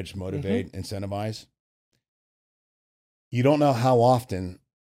 direct, manage, motivate, incentivize. You don't know how often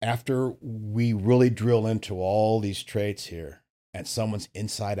after we really drill into all these traits here and someone's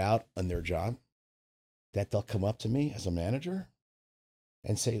inside out on their job, that they'll come up to me as a manager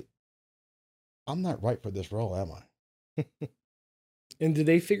and say, I'm not right for this role, am I? And did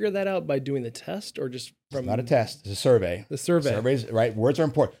they figure that out by doing the test or just from? It's not a test, it's a survey. The survey. Surveys, right? Words are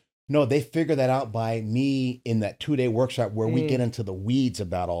important. No, they figure that out by me in that 2-day workshop where we get into the weeds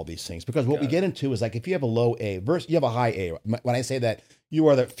about all these things. Because what we get into is like, if you have a low A versus you have a high A, when I say that, you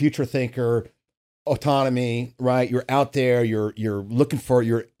are the future thinker, autonomy, right? You're out there, you're looking for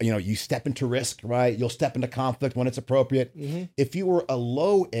you step into risk, right? You'll step into conflict when it's appropriate. Mm-hmm. If you were a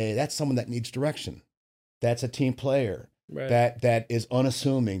low A, that's someone that needs direction. That's a team player. Right. That is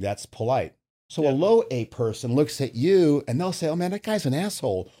unassuming, that's polite. So a low A person looks at you and they'll say, oh man, that guy's an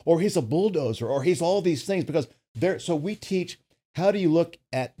asshole, or he's a bulldozer, or he's all these things, because so we teach, how do you look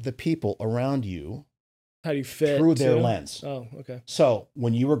at the people around you? How do you fit through their lens? Oh, okay. So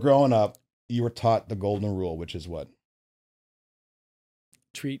when you were growing up, you were taught the golden rule, which is what?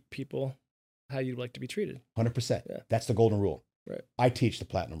 Treat people how you'd like to be treated. 100%. Yeah. That's the golden rule. Right. I teach the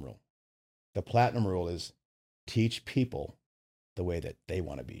platinum rule. The platinum rule is teach people the way that they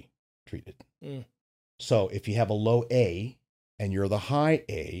want to be treated. So if you have a low A and you're the high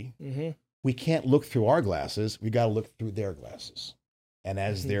A, we can't look through our glasses. We got to look through their glasses. And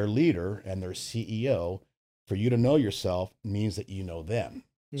as their leader and their CEO, for you to know yourself means that you know them.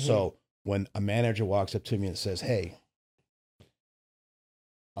 So when a manager walks up to me and says, hey,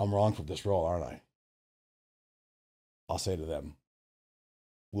 I'm wrong for this role, aren't I? I'll say to them,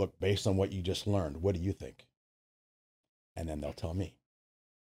 look, based on what you just learned, what do you think? And then they'll tell me.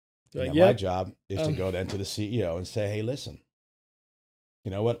 And my job is to go then to the CEO and say, hey, listen,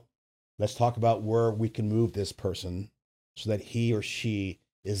 you know what? Let's talk about where we can move this person so that he or she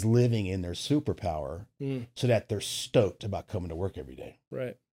is living in their superpower so that they're stoked about coming to work every day.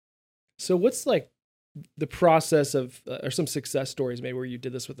 Right. So what's like the process of, or some success stories maybe where you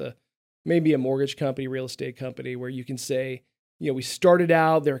did this with maybe a mortgage company, real estate company, where you can say, we started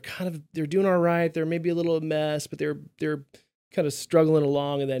out, they're doing all right. They're maybe a little mess, but they're kind of struggling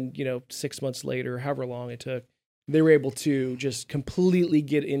along. And then, 6 months later, however long it took, they were able to just completely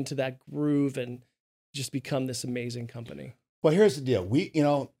get into that groove and just become this amazing company. Well, here's the deal. We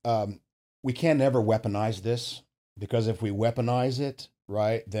can't ever weaponize this, because if we weaponize it,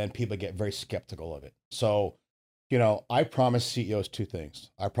 right, then people get very skeptical of it. So, I promise CEOs 2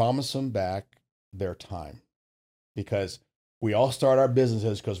 things. I promise them back their time, because we all start our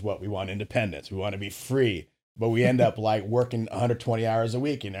businesses because we want independence. We want to be free, but we end up like working 120 hours a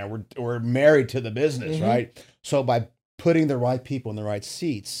week. We're married to the business, right? So by putting the right people in the right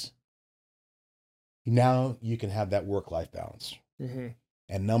seats, now you can have that work-life balance. And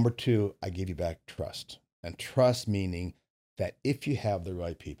number 2, I give you back trust. And trust meaning that if you have the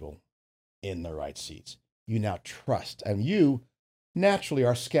right people in the right seats, you now trust. And you naturally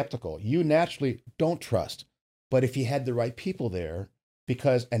are skeptical. You naturally don't trust. But if you had the right people there,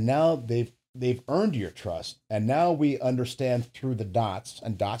 and now they've earned your trust, and now we understand through the dots,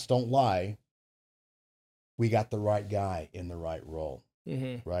 and dots don't lie, we got the right guy in the right role,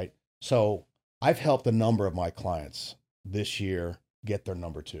 right? So I've helped a number of my clients this year get their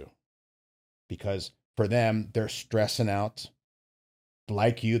number 2, because for them, they're stressing out.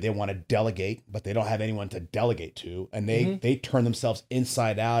 Like you, they want to delegate, but they don't have anyone to delegate to. And they turn themselves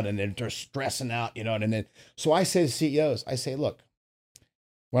inside out, and then they're stressing out, and then, so I say to CEOs, I say, look,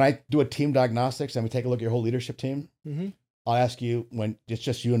 when I do a team diagnostics and we take a look at your whole leadership team, I'll ask you, when it's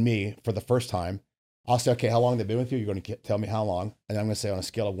just you and me for the first time, I'll say, okay, how long they've been with you? You're going to tell me how long. And I'm going to say on a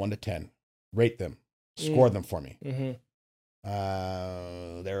scale of 1 to 10, rate them, score them for me.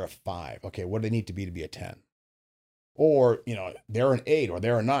 They're a 5. Okay, what do they need to be a 10? Or, they're an 8 or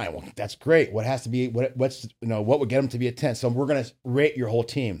they're a 9. Well, that's great. What has to be, what would get them to be a 10? So we're going to rate your whole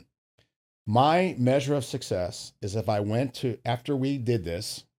team. My measure of success is if I went after we did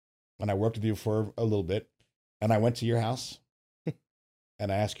this, and I worked with you for a little bit, and I went to your house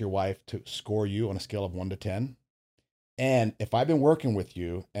and I asked your wife to score you on a scale of 1 to 10. And if I've been working with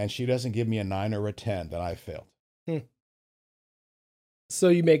you and she doesn't give me a 9 or a 10, then I failed. So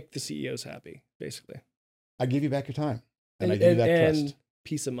you make the CEOs happy, basically. I give you back your time, and I give you that trust. And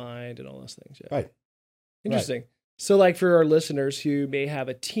peace of mind and all those things. Yeah. Right. Interesting. Right. So like for our listeners who may have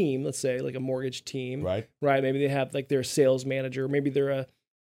a team, let's say like a mortgage team, Right. right? Maybe they have like their sales manager, maybe they're a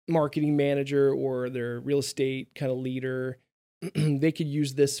marketing manager or their real estate kind of leader. They could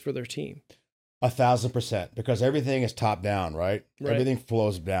use this for their team. 1,000%, because everything is top down, right? Right. Everything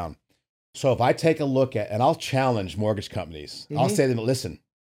flows down. So if I take a look at, and I'll challenge mortgage companies, I'll say to them, listen,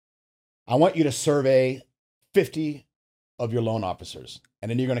 I want you to survey 50 of your loan officers, and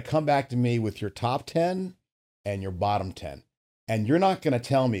then you're going to come back to me with your top 10 and your bottom 10. And you're not going to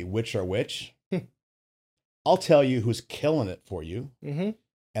tell me which are which. I'll tell you who's killing it for you. And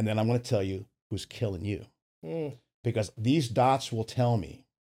then I'm going to tell you who's killing you. Because these dots will tell me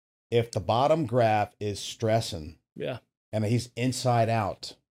if the bottom graph is stressing and he's inside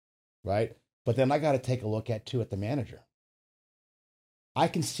out, right? But then I got to take a look at too at the manager. I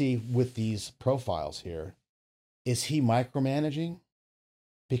can see with these profiles here, is he micromanaging?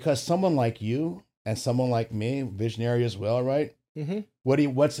 Because someone like you and someone like me, visionary as well, right? What do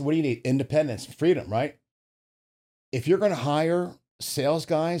you need? Independence, freedom, right? If you're going to hire sales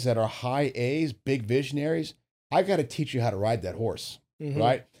guys that are high A's, big visionaries, I got to teach you how to ride that horse,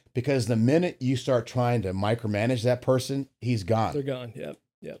 right? Because the minute you start trying to micromanage that person, he's gone. They're gone.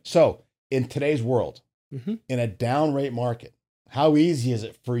 Yep. So in today's world, in a down rate market, how easy is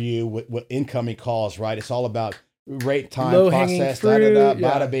it for you with incoming calls, right? It's all about rate, time, process,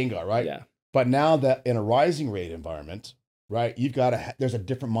 bada bingo, right? Yeah. But now that in a rising rate environment, right, you've got there's a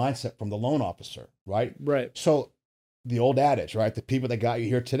different mindset from the loan officer, right? Right. So the old adage, right? The people that got you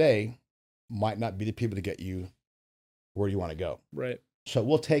here today might not be the people to get you where you want to go. Right. So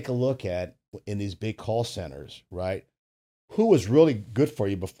we'll take a look at in these big call centers, right? Who was really good for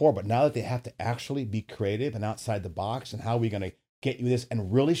you before, but now that they have to actually be creative and outside the box, and how are we going to get you this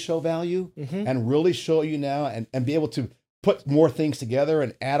and really show value and really show you now and be able to put more things together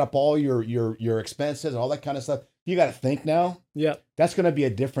and add up all your expenses and all that kind of stuff. You got to think now. Yeah. That's going to be a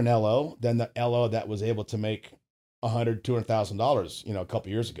different LO than the LO that was able to make $100,000, $200,000, a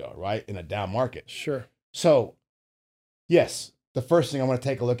couple years ago, right? In a down market. Sure. So yes, the first thing I want to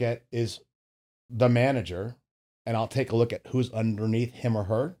take a look at is the manager, and I'll take a look at who's underneath him or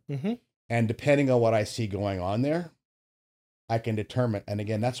her. And depending on what I see going on there, I can determine. And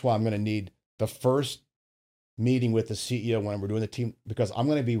again, that's why I'm going to need the first meeting with the CEO when we're doing the team, because I'm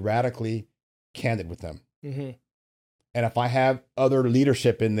going to be radically candid with them. And if I have other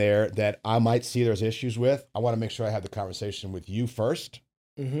leadership in there that I might see there's issues with, I want to make sure I have the conversation with you first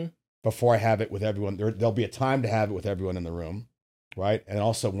before I have it with everyone. There'll be a time to have it with everyone in the room, right? And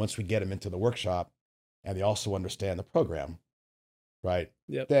also once we get them into the workshop and they also understand the program, right?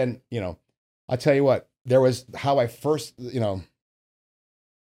 Yep. Then, I'll tell you what, there was how I first,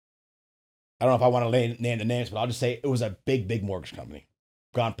 I don't know if I want to name the names, but I'll just say it was a big mortgage company,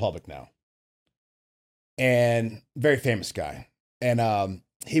 gone public now. And very famous guy. And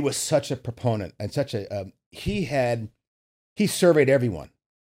he was such a proponent and such he surveyed everyone.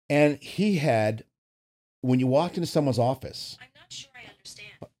 And he had, when you walked into someone's office. I'm not sure I understand.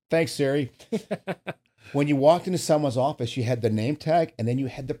 Thanks, Siri. When you walked into someone's office, you had the name tag and then you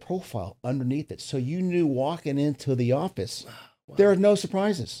had the profile underneath it. So you knew walking into the office, there are no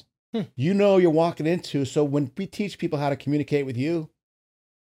surprises. You know you're walking into. So when we teach people how to communicate with you,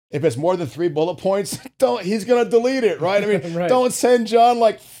 if it's more than 3 bullet points, he's going to delete it, right? I mean, Don't send John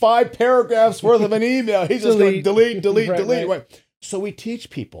like 5 paragraphs worth of an email. He's just going to delete. Right. So we teach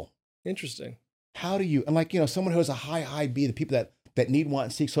people. Interesting. How do you, and like, someone who has a high B, the people that need, want,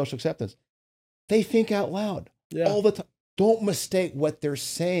 and seek social acceptance, they think out loud all the time. Don't mistake what they're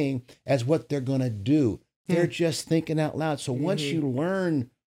saying as what they're going to do. They're just thinking out loud. So once you learn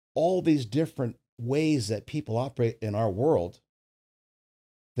all these different ways that people operate in our world,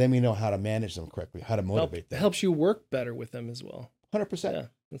 then we know how to manage them correctly, how to motivate them. Helps you work better with them as well. 100%. Yeah,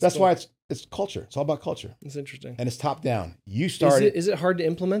 that's cool. Why it's culture. It's all about culture. It's interesting. And it's top down. You start. Is it hard to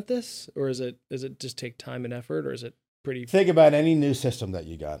implement this, or is it just take time and effort, or is it pretty? Think about any new system that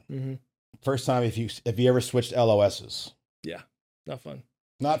you got. First time, if you ever switched LOSs. Yeah, not fun.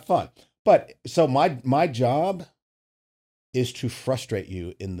 Not fun. But so my job is to frustrate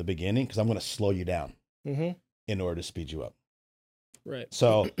you in the beginning, because I'm going to slow you down in order to speed you up. Right.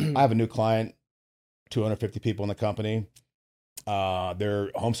 So I have a new client, 250 people in the company.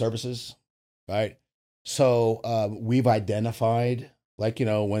 They're home services, right? So we've identified, like,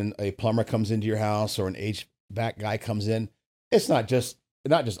 when a plumber comes into your house or an HVAC guy comes in, it's not just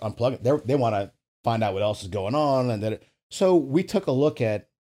unplugging. They want to find out what else is going on. So we took a look at,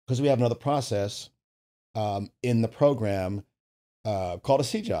 because we have another process in the program called a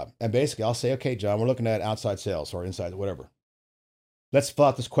C job. And basically I'll say, okay, John, we're looking at outside sales or inside, whatever. Let's fill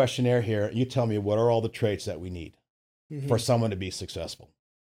out this questionnaire here. You tell me what are all the traits that we need. for someone to be successful.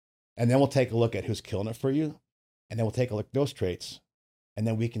 And then we'll take a look at who's killing it for you. And then we'll take a look at those traits. And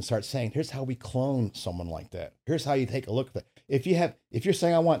then we can start saying, here's how we clone someone like that. Here's how you take a look at that. If you're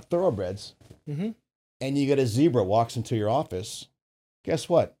saying I want thoroughbreds, and you get a zebra walks into your office, guess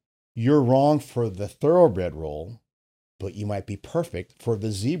what? You're wrong for the thoroughbred role, but you might be perfect for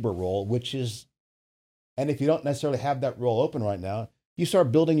the zebra role, which is, and if you don't necessarily have that role open right now, you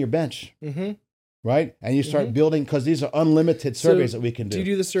start building your bench, right? And you start building, because these are unlimited surveys that we can do. Do you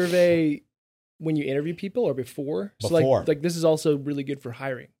do the survey when you interview people or before? Before. So like this is also really good for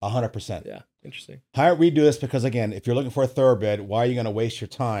hiring. 100%. Yeah, interesting. We do this because, again, if you're looking for a thoroughbred, why are you going to waste your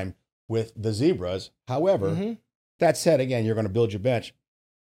time with the zebras? However, that said, again, you're going to build your bench.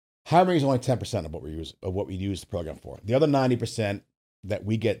 Hiring is only 10% of what we use the program for. The other 90% that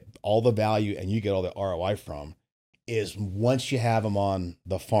we get all the value and you get all the ROI from is once you have them on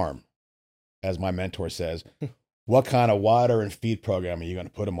the farm, as my mentor says, what kind of water and feed program are you going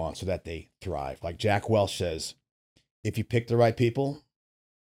to put them on so that they thrive? Like Jack Welch says, if you pick the right people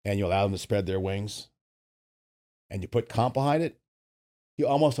and you allow them to spread their wings and you put comp behind it, you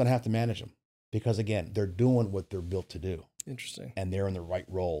almost don't have to manage them because, again, they're doing what they're built to do. Interesting. And they're in the right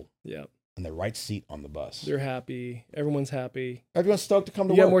role. Yeah. In the right seat on the bus. They're happy. Everyone's happy. Everyone's stoked to come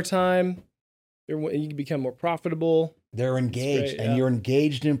to work. You got more time. You can become more profitable. They're engaged. Great, and your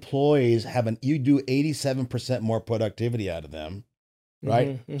engaged employees you do 87% more productivity out of them,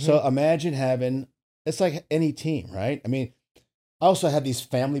 right? So imagine it's like any team, right? I mean, I also have these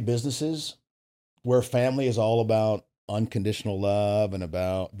family businesses where family is all about unconditional love and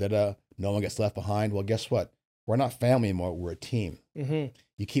about that no one gets left behind. Well, guess what? We're not family anymore. We're a team.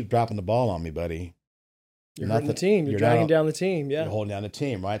 You keep dropping the ball on me, buddy. You're hurting the team. You're dragging down the team. Yeah. You're holding down the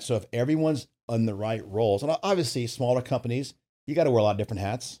team, right? So if everyone's on the right roles, and obviously smaller companies, you got to wear a lot of different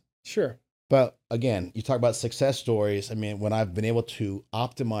hats. Sure. But again, you talk about success stories. I mean, when I've been able to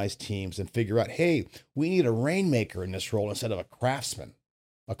optimize teams and figure out, hey, we need a rainmaker in this role instead of a craftsman.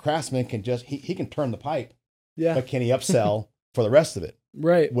 A craftsman can he can turn the pipe. Yeah. But can he upsell for the rest of it?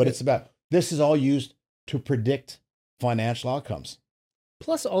 Right. What it's about. This is all used to predict financial outcomes.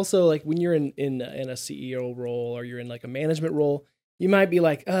 Plus, also, like when you're in a CEO role or you're in like a management role, you might be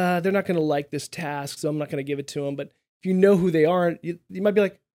like, they're not going to like this task, so I'm not going to give it to them. But if you know who they are, you might be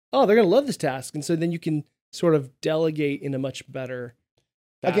like, oh, they're going to love this task. And so then you can sort of delegate in a much better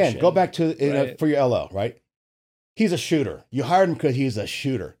fashion. Again, go back to for your LO, right? He's a shooter. You hired him because he's a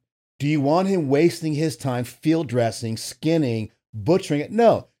shooter. Do you want him wasting his time field dressing, skinning, butchering it?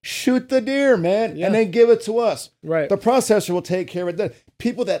 No. Shoot the deer, man, and then give it to us. Right. The processor will take care of it.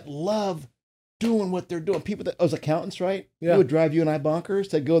 People that love doing what they're doing, people that, as accountants, right? Yeah. It would drive you and I bonkers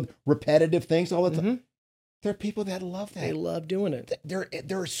to go repetitive things all the time. There are people that love that. They love doing it.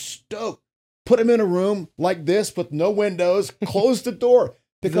 They're stoked. Put them in a room like this with no windows, close the door.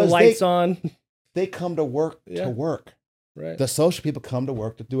 Because the lights on. They come to work to work. Right. The social people come to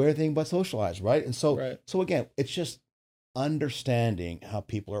work to do everything but socialize, right? And so, so again, it's just understanding how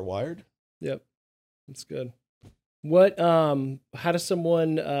people are wired. Yep. That's good. What, how does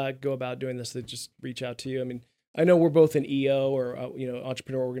someone go about doing this? They just reach out to you? I mean, I know we're both an EO or,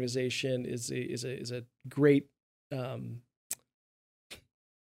 entrepreneur organization is a great, EO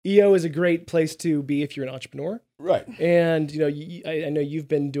is a great place to be if you're an entrepreneur. Right. And, I know you've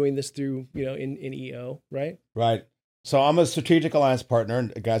been doing this through, in EO, right? Right. So I'm a strategic alliance partner,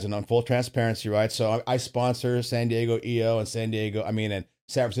 and guys, in full transparency, right? So I sponsor San Diego EO and San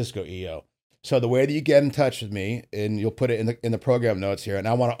Francisco EO. So the way that you get in touch with me, and you'll put it in the program notes here, and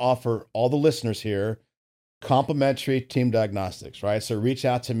I want to offer all the listeners here complimentary team diagnostics, right? So reach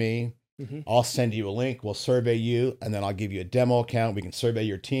out to me. I'll send you a link. We'll survey you, and then I'll give you a demo account. We can survey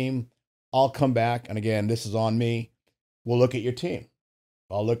your team. I'll come back, and again, this is on me. We'll look at your team.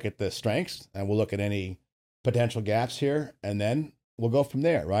 I'll look at the strengths, and we'll look at any potential gaps here, and then we'll go from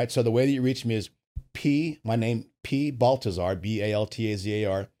there, right? So the way that you reach me is my name, P. Baltazar,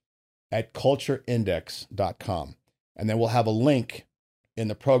 Baltazar, at cultureindex.com. And then we'll have a link in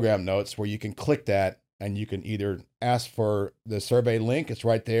the program notes where you can click that, and you can either ask for the survey link, it's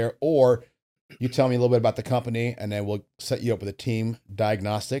right there, or you tell me a little bit about the company, and then we'll set you up with a team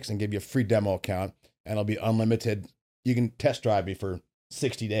diagnostics and give you a free demo account, and it'll be unlimited. You can test drive me for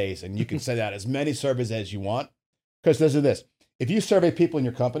 60 days, and you can send out as many surveys as you want. Because listen to this. If you survey people in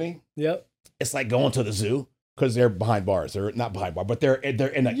your company, it's like going to the zoo because they're behind bars. They're not behind bars, but they're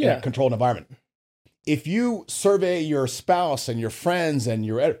in a controlled environment. If you survey your spouse and your friends and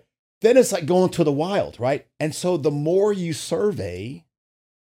then it's like going to the wild, right? And so the more you survey,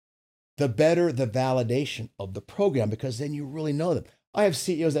 the better the validation of the program, because then you really know them. I have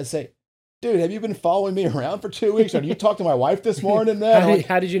CEOs that say, dude, have you been following me around for 2 weeks? Or did you talk to my wife this morning, man?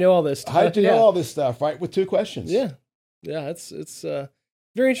 How did you know all this stuff? How did you know all this stuff, right? With 2 questions. Yeah. Yeah, it's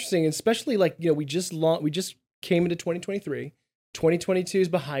very interesting, especially like, we just came into 2023. 2022 is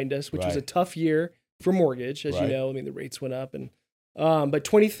behind us, which was a tough year for mortgage, as you know. I mean, the rates went up, and but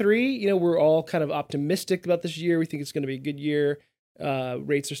 23, we're all kind of optimistic about this year. We think it's going to be a good year.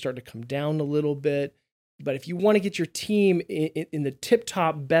 Rates are starting to come down a little bit, but if you want to get your team in the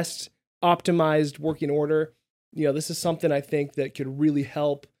tip-top, best optimized working order, this is something I think that could really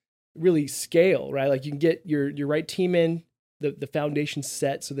help, really scale, right? Like you can get your right team in, the foundation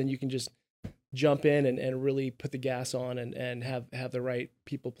set, so then you can just jump in and really put the gas on and have the right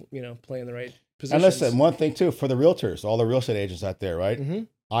people, playing the right positions. And listen, one thing too, for the realtors, all the real estate agents out there, right? Mm-hmm.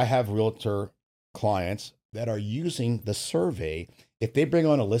 I have realtor clients that are using the survey. If they bring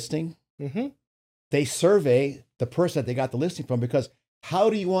on a listing, mm-hmm. they survey the person that they got the listing from, because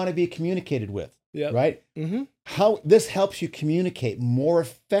how do you want to be communicated with? Yep. Right? Mm-hmm. How this helps you communicate more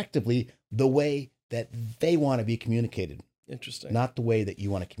effectively the way that they want to be communicated. Interesting. Not the way that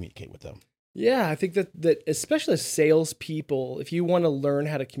you want to communicate with them. Yeah, I think that especially as salespeople, if you want to learn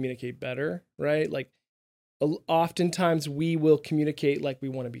how to communicate better, right? Like oftentimes we will communicate like we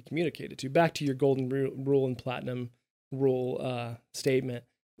want to be communicated to. Back to your golden rule and platinum rule statement.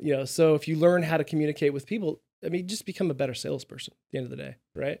 So if you learn how to communicate with people, I mean, just become a better salesperson at the end of the day,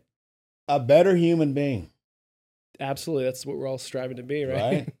 right? A better human being. Absolutely, that's what we're all striving to be,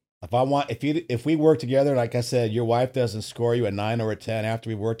 right? If we work together, like I said, your wife doesn't score you a 9 or a 10 after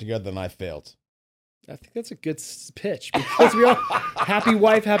we work together, then I failed. I think that's a good pitch, because we all happy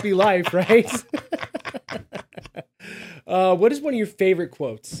wife, happy life, right? What is one of your favorite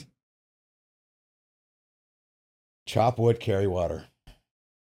quotes? Chop wood, carry water.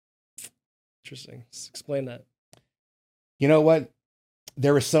 Interesting. Just explain that. You know what?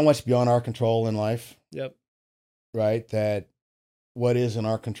 There is so much beyond our control in life. Yep. Right? That what is in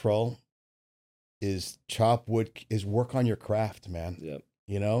our control is chop wood, is work on your craft, man.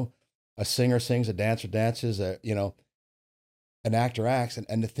 Yep. A singer sings, a dancer dances, an actor acts.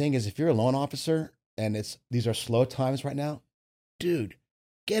 And the thing is, if you're a loan officer and these are slow times right now, dude,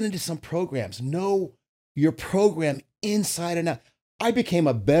 get into some programs. Know your program inside and out. I became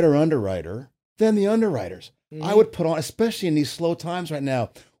a better underwriter than the underwriters. Mm-hmm. I would put on, especially in these slow times right now,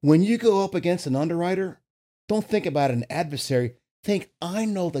 when you go up against an underwriter, don't think about an adversary. Think, I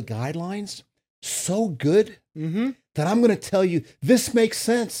know the guidelines so good mm-hmm. that I'm going to tell you, this makes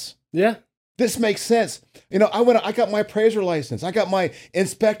sense. Yeah. This makes sense. I got my appraiser license. I got my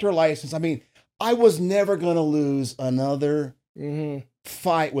inspector license. I mean, I was never going to lose another mm-hmm.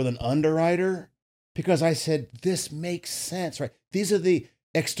 fight with an underwriter, because I said, this makes sense, right? These are the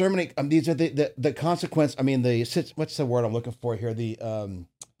these are the consequence. I mean, what's the word I'm looking for here? The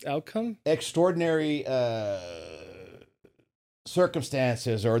outcome? Extraordinary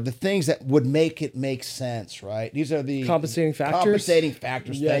circumstances, or the things that would make it make sense, right? These are the compensating factors. Compensating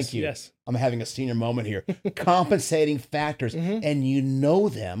factors. Yes, thank you. Yes. I'm having a senior moment here. Compensating factors, mm-hmm. and you know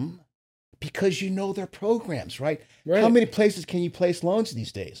them because you know their programs, right? How many places can you place loans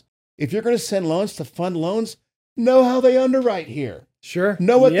these days? If you're going to send loans to fund loans, know how they underwrite here. Sure.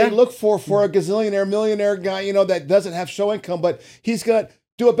 Know what they look for a gazillionaire, millionaire guy, that doesn't have show income, but he's got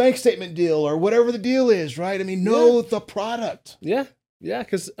do a bank statement deal or whatever the deal is, right? I mean, know the product. Yeah. Yeah.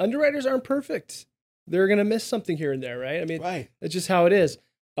 Because underwriters aren't perfect. They're going to miss something here and there, right? I mean, That's just how it is.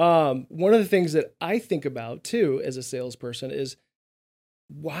 One of the things that I think about too, as a salesperson, is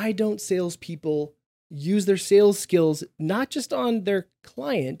why don't salespeople use their sales skills, not just on their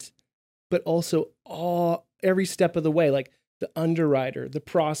client, but also every step of the way, like the underwriter, the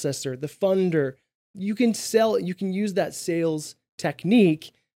processor, the funder. You can use that sales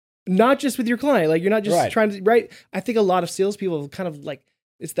technique, not just with your client. Like, you're not just trying to, right? I think a lot of salespeople have kind of like,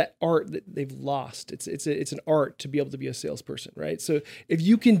 it's that art that they've lost. It's an art to be able to be a salesperson, right? So if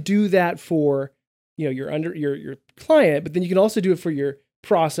you can do that for, your client, but then you can also do it for your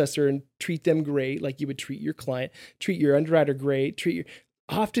processor and treat them great, like you would treat your client, treat your underwriter great,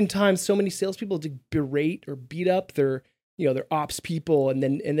 oftentimes so many salespeople to berate or beat up their ops people, and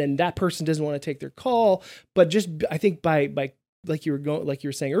then that person doesn't want to take their call. But just, I think by like you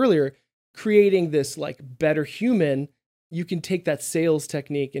were saying earlier, creating this like better human, you can take that sales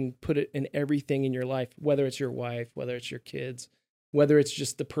technique and put it in everything in your life, whether it's your wife, whether it's your kids, whether it's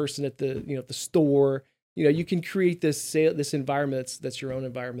just the person at the the store. You can create this environment that's your own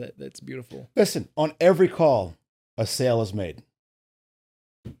environment that's beautiful. Listen, on every call, a sale is made.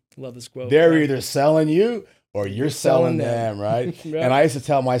 Love this quote. They're either selling you or you're selling them, right? Right? And I used to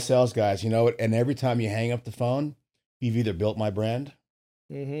tell my sales guys, and every time you hang up the phone, you've either built my brand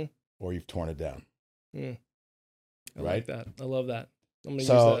mm-hmm. or you've torn it down. I Right? like that. I love that. I'm going to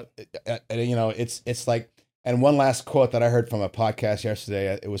So, use that. you know, it's like, and one last quote that I heard from a podcast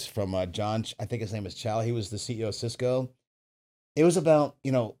yesterday, it was from John, I think his name is Chow. He was the CEO of Cisco. It was about,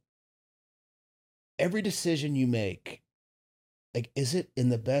 you know, every decision you make, like, is it in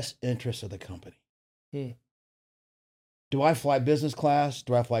the best interest of the company? Do I fly business class?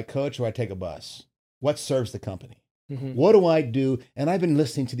 Do I fly coach? Or do I take a bus? What serves the company? What do I do? And I've been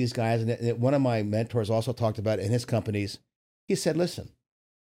listening to these guys, and one of my mentors also talked about it in his companies. He said, listen,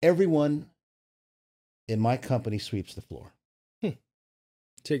 everyone in my company sweeps the floor.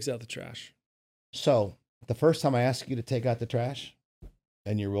 Takes out the trash. So the first time I ask you to take out the trash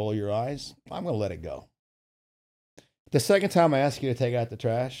and you roll your eyes, I'm going to let it go. The second time I ask you to take out the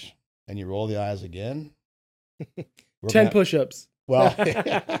trash and you roll the eyes again, 10 push-ups. Well,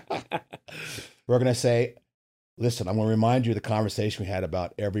 we're going to say, listen, I'm going to remind you of the conversation we had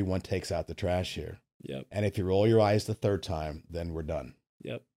about everyone takes out the trash here. Yep. And if you roll your eyes the third time, then we're done.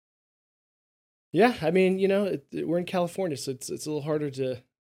 Yep. Yeah, I mean, you know, we're in California, so it's a little harder to.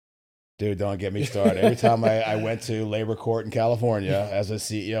 Dude, don't get me started. Every time I went to labor court in California as a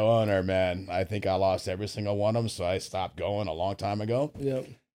CEO owner, man, I think I lost every single one of them, so I stopped going a long time ago. Yep.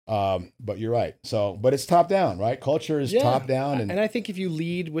 But you're right. So, but it's top down, right? Culture is top down, and I think if you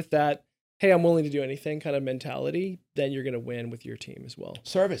lead with that, hey, I'm willing to do anything kind of mentality, then you're going to win with your team as well.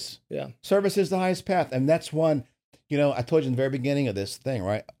 Service. Yeah. Service is the highest path. And that's one, you know, I told you in the very beginning of this thing,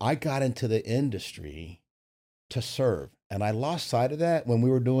 right? I got into the industry to serve. And I lost sight of that when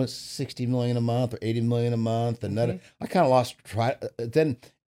we were doing 60 million a month or 80 million a month. And I kind of lost try. Then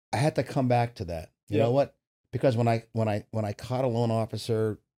I had to come back to that. You know what? Because when I caught a loan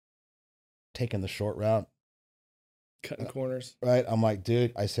officer taking the short route, cutting corners, right? I'm like,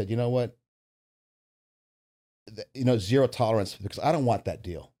 dude, I said, you know what? You know, zero tolerance, because I don't want that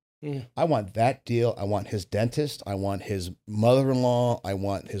deal. I want that deal. I want his dentist. I want his mother-in-law. I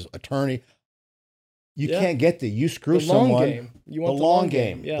want his attorney. You can't get the you screw the long someone. Game. You want the long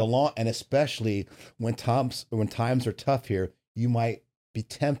game. Yeah. The long, and especially when times are tough here, you might be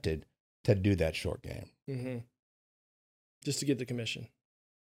tempted to do that short game. Just to get the commission.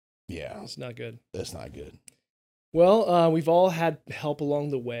 Yeah, it's not good. It's not good. Well, we've all had help along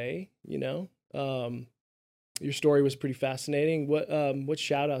the way, you know. Your story was pretty fascinating. What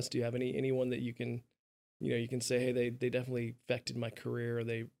shout outs do you have? Anyone that you can say, hey, they definitely affected my career, or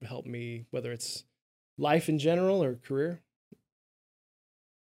they helped me, whether it's life in general or career?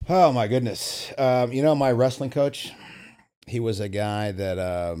 Oh my goodness. You know, my wrestling coach, he was a guy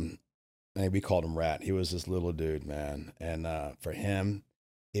that, we called him Rat. He was this little dude, man. And for him,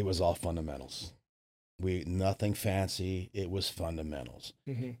 it was all fundamentals. Nothing fancy. It was fundamentals.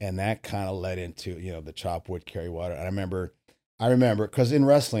 And that kind of led into, you know, the chop wood, carry water. And I remember, because in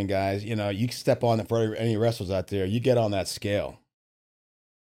wrestling, guys, you know, you step on for any wrestlers out there, you get on that scale.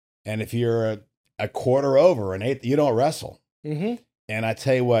 And if you're a quarter over, an eighth, you don't wrestle. And I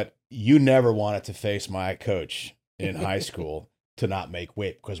tell you what, you never wanted to face my coach in high school to not make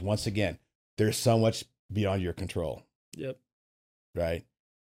weight, because once again, there's so much beyond your control. Yep. Right.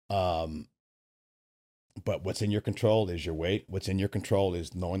 But what's in your control is your weight. What's in your control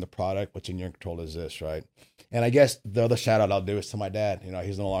is knowing the product. What's in your control is this, right? And I guess the other shout out I'll do is to my dad. You know,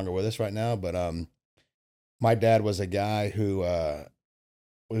 he's no longer with us right now, but my dad was a guy who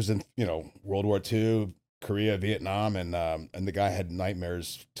was in, you know, World War II, Korea, Vietnam, and the guy had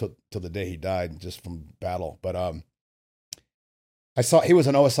nightmares till the day he died just from battle. But I saw he was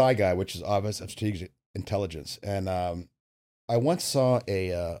an OSI guy, which is Office of Strategic Intelligence, and I once saw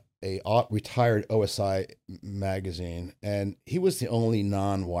a retired OSI magazine, and he was the only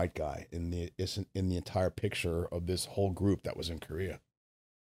non-white guy in the entire picture of this whole group that was in Korea.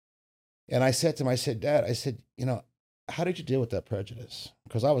 And I said to him, Dad, you know, how did you deal with that prejudice?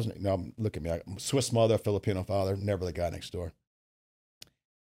 Because I was, you know, look at me, I'm Swiss mother, Filipino father, never the guy next door.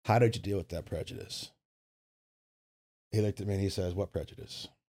 How did you deal with that prejudice? He looked at me and he says, what prejudice?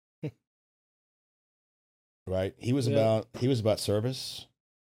 Right? He was about service.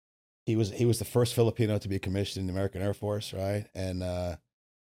 He was the first Filipino to be commissioned in the American Air Force, right? And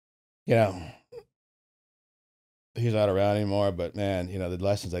you know, he's not around anymore, but man, you know, the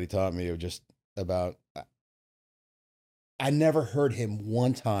lessons that he taught me were just about, I never heard him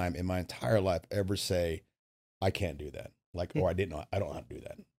one time in my entire life ever say, I can't do that. Like, or I don't know how to do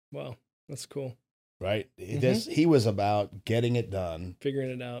that. Wow. That's cool. Right? He was about getting it done. Figuring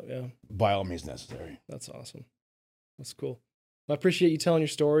it out, yeah. By all means necessary. That's awesome. That's cool. Well, I appreciate you telling your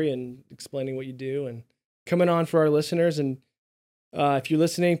story and explaining what you do and coming on for our listeners. And If you're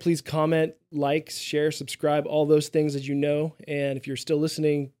listening, please comment, like, share, subscribe, all those things that you know. And if you're still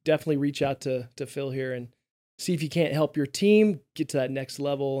listening, definitely reach out to Phil here and see if you can't help your team get to that next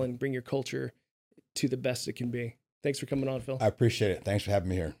level and bring your culture to the best it can be. Thanks for coming on, Phil. I appreciate it. Thanks for having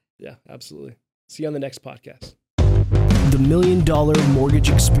me here. Yeah, absolutely. See you on the next podcast. The $1 Million Mortgage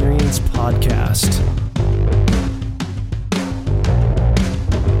Experience Podcast.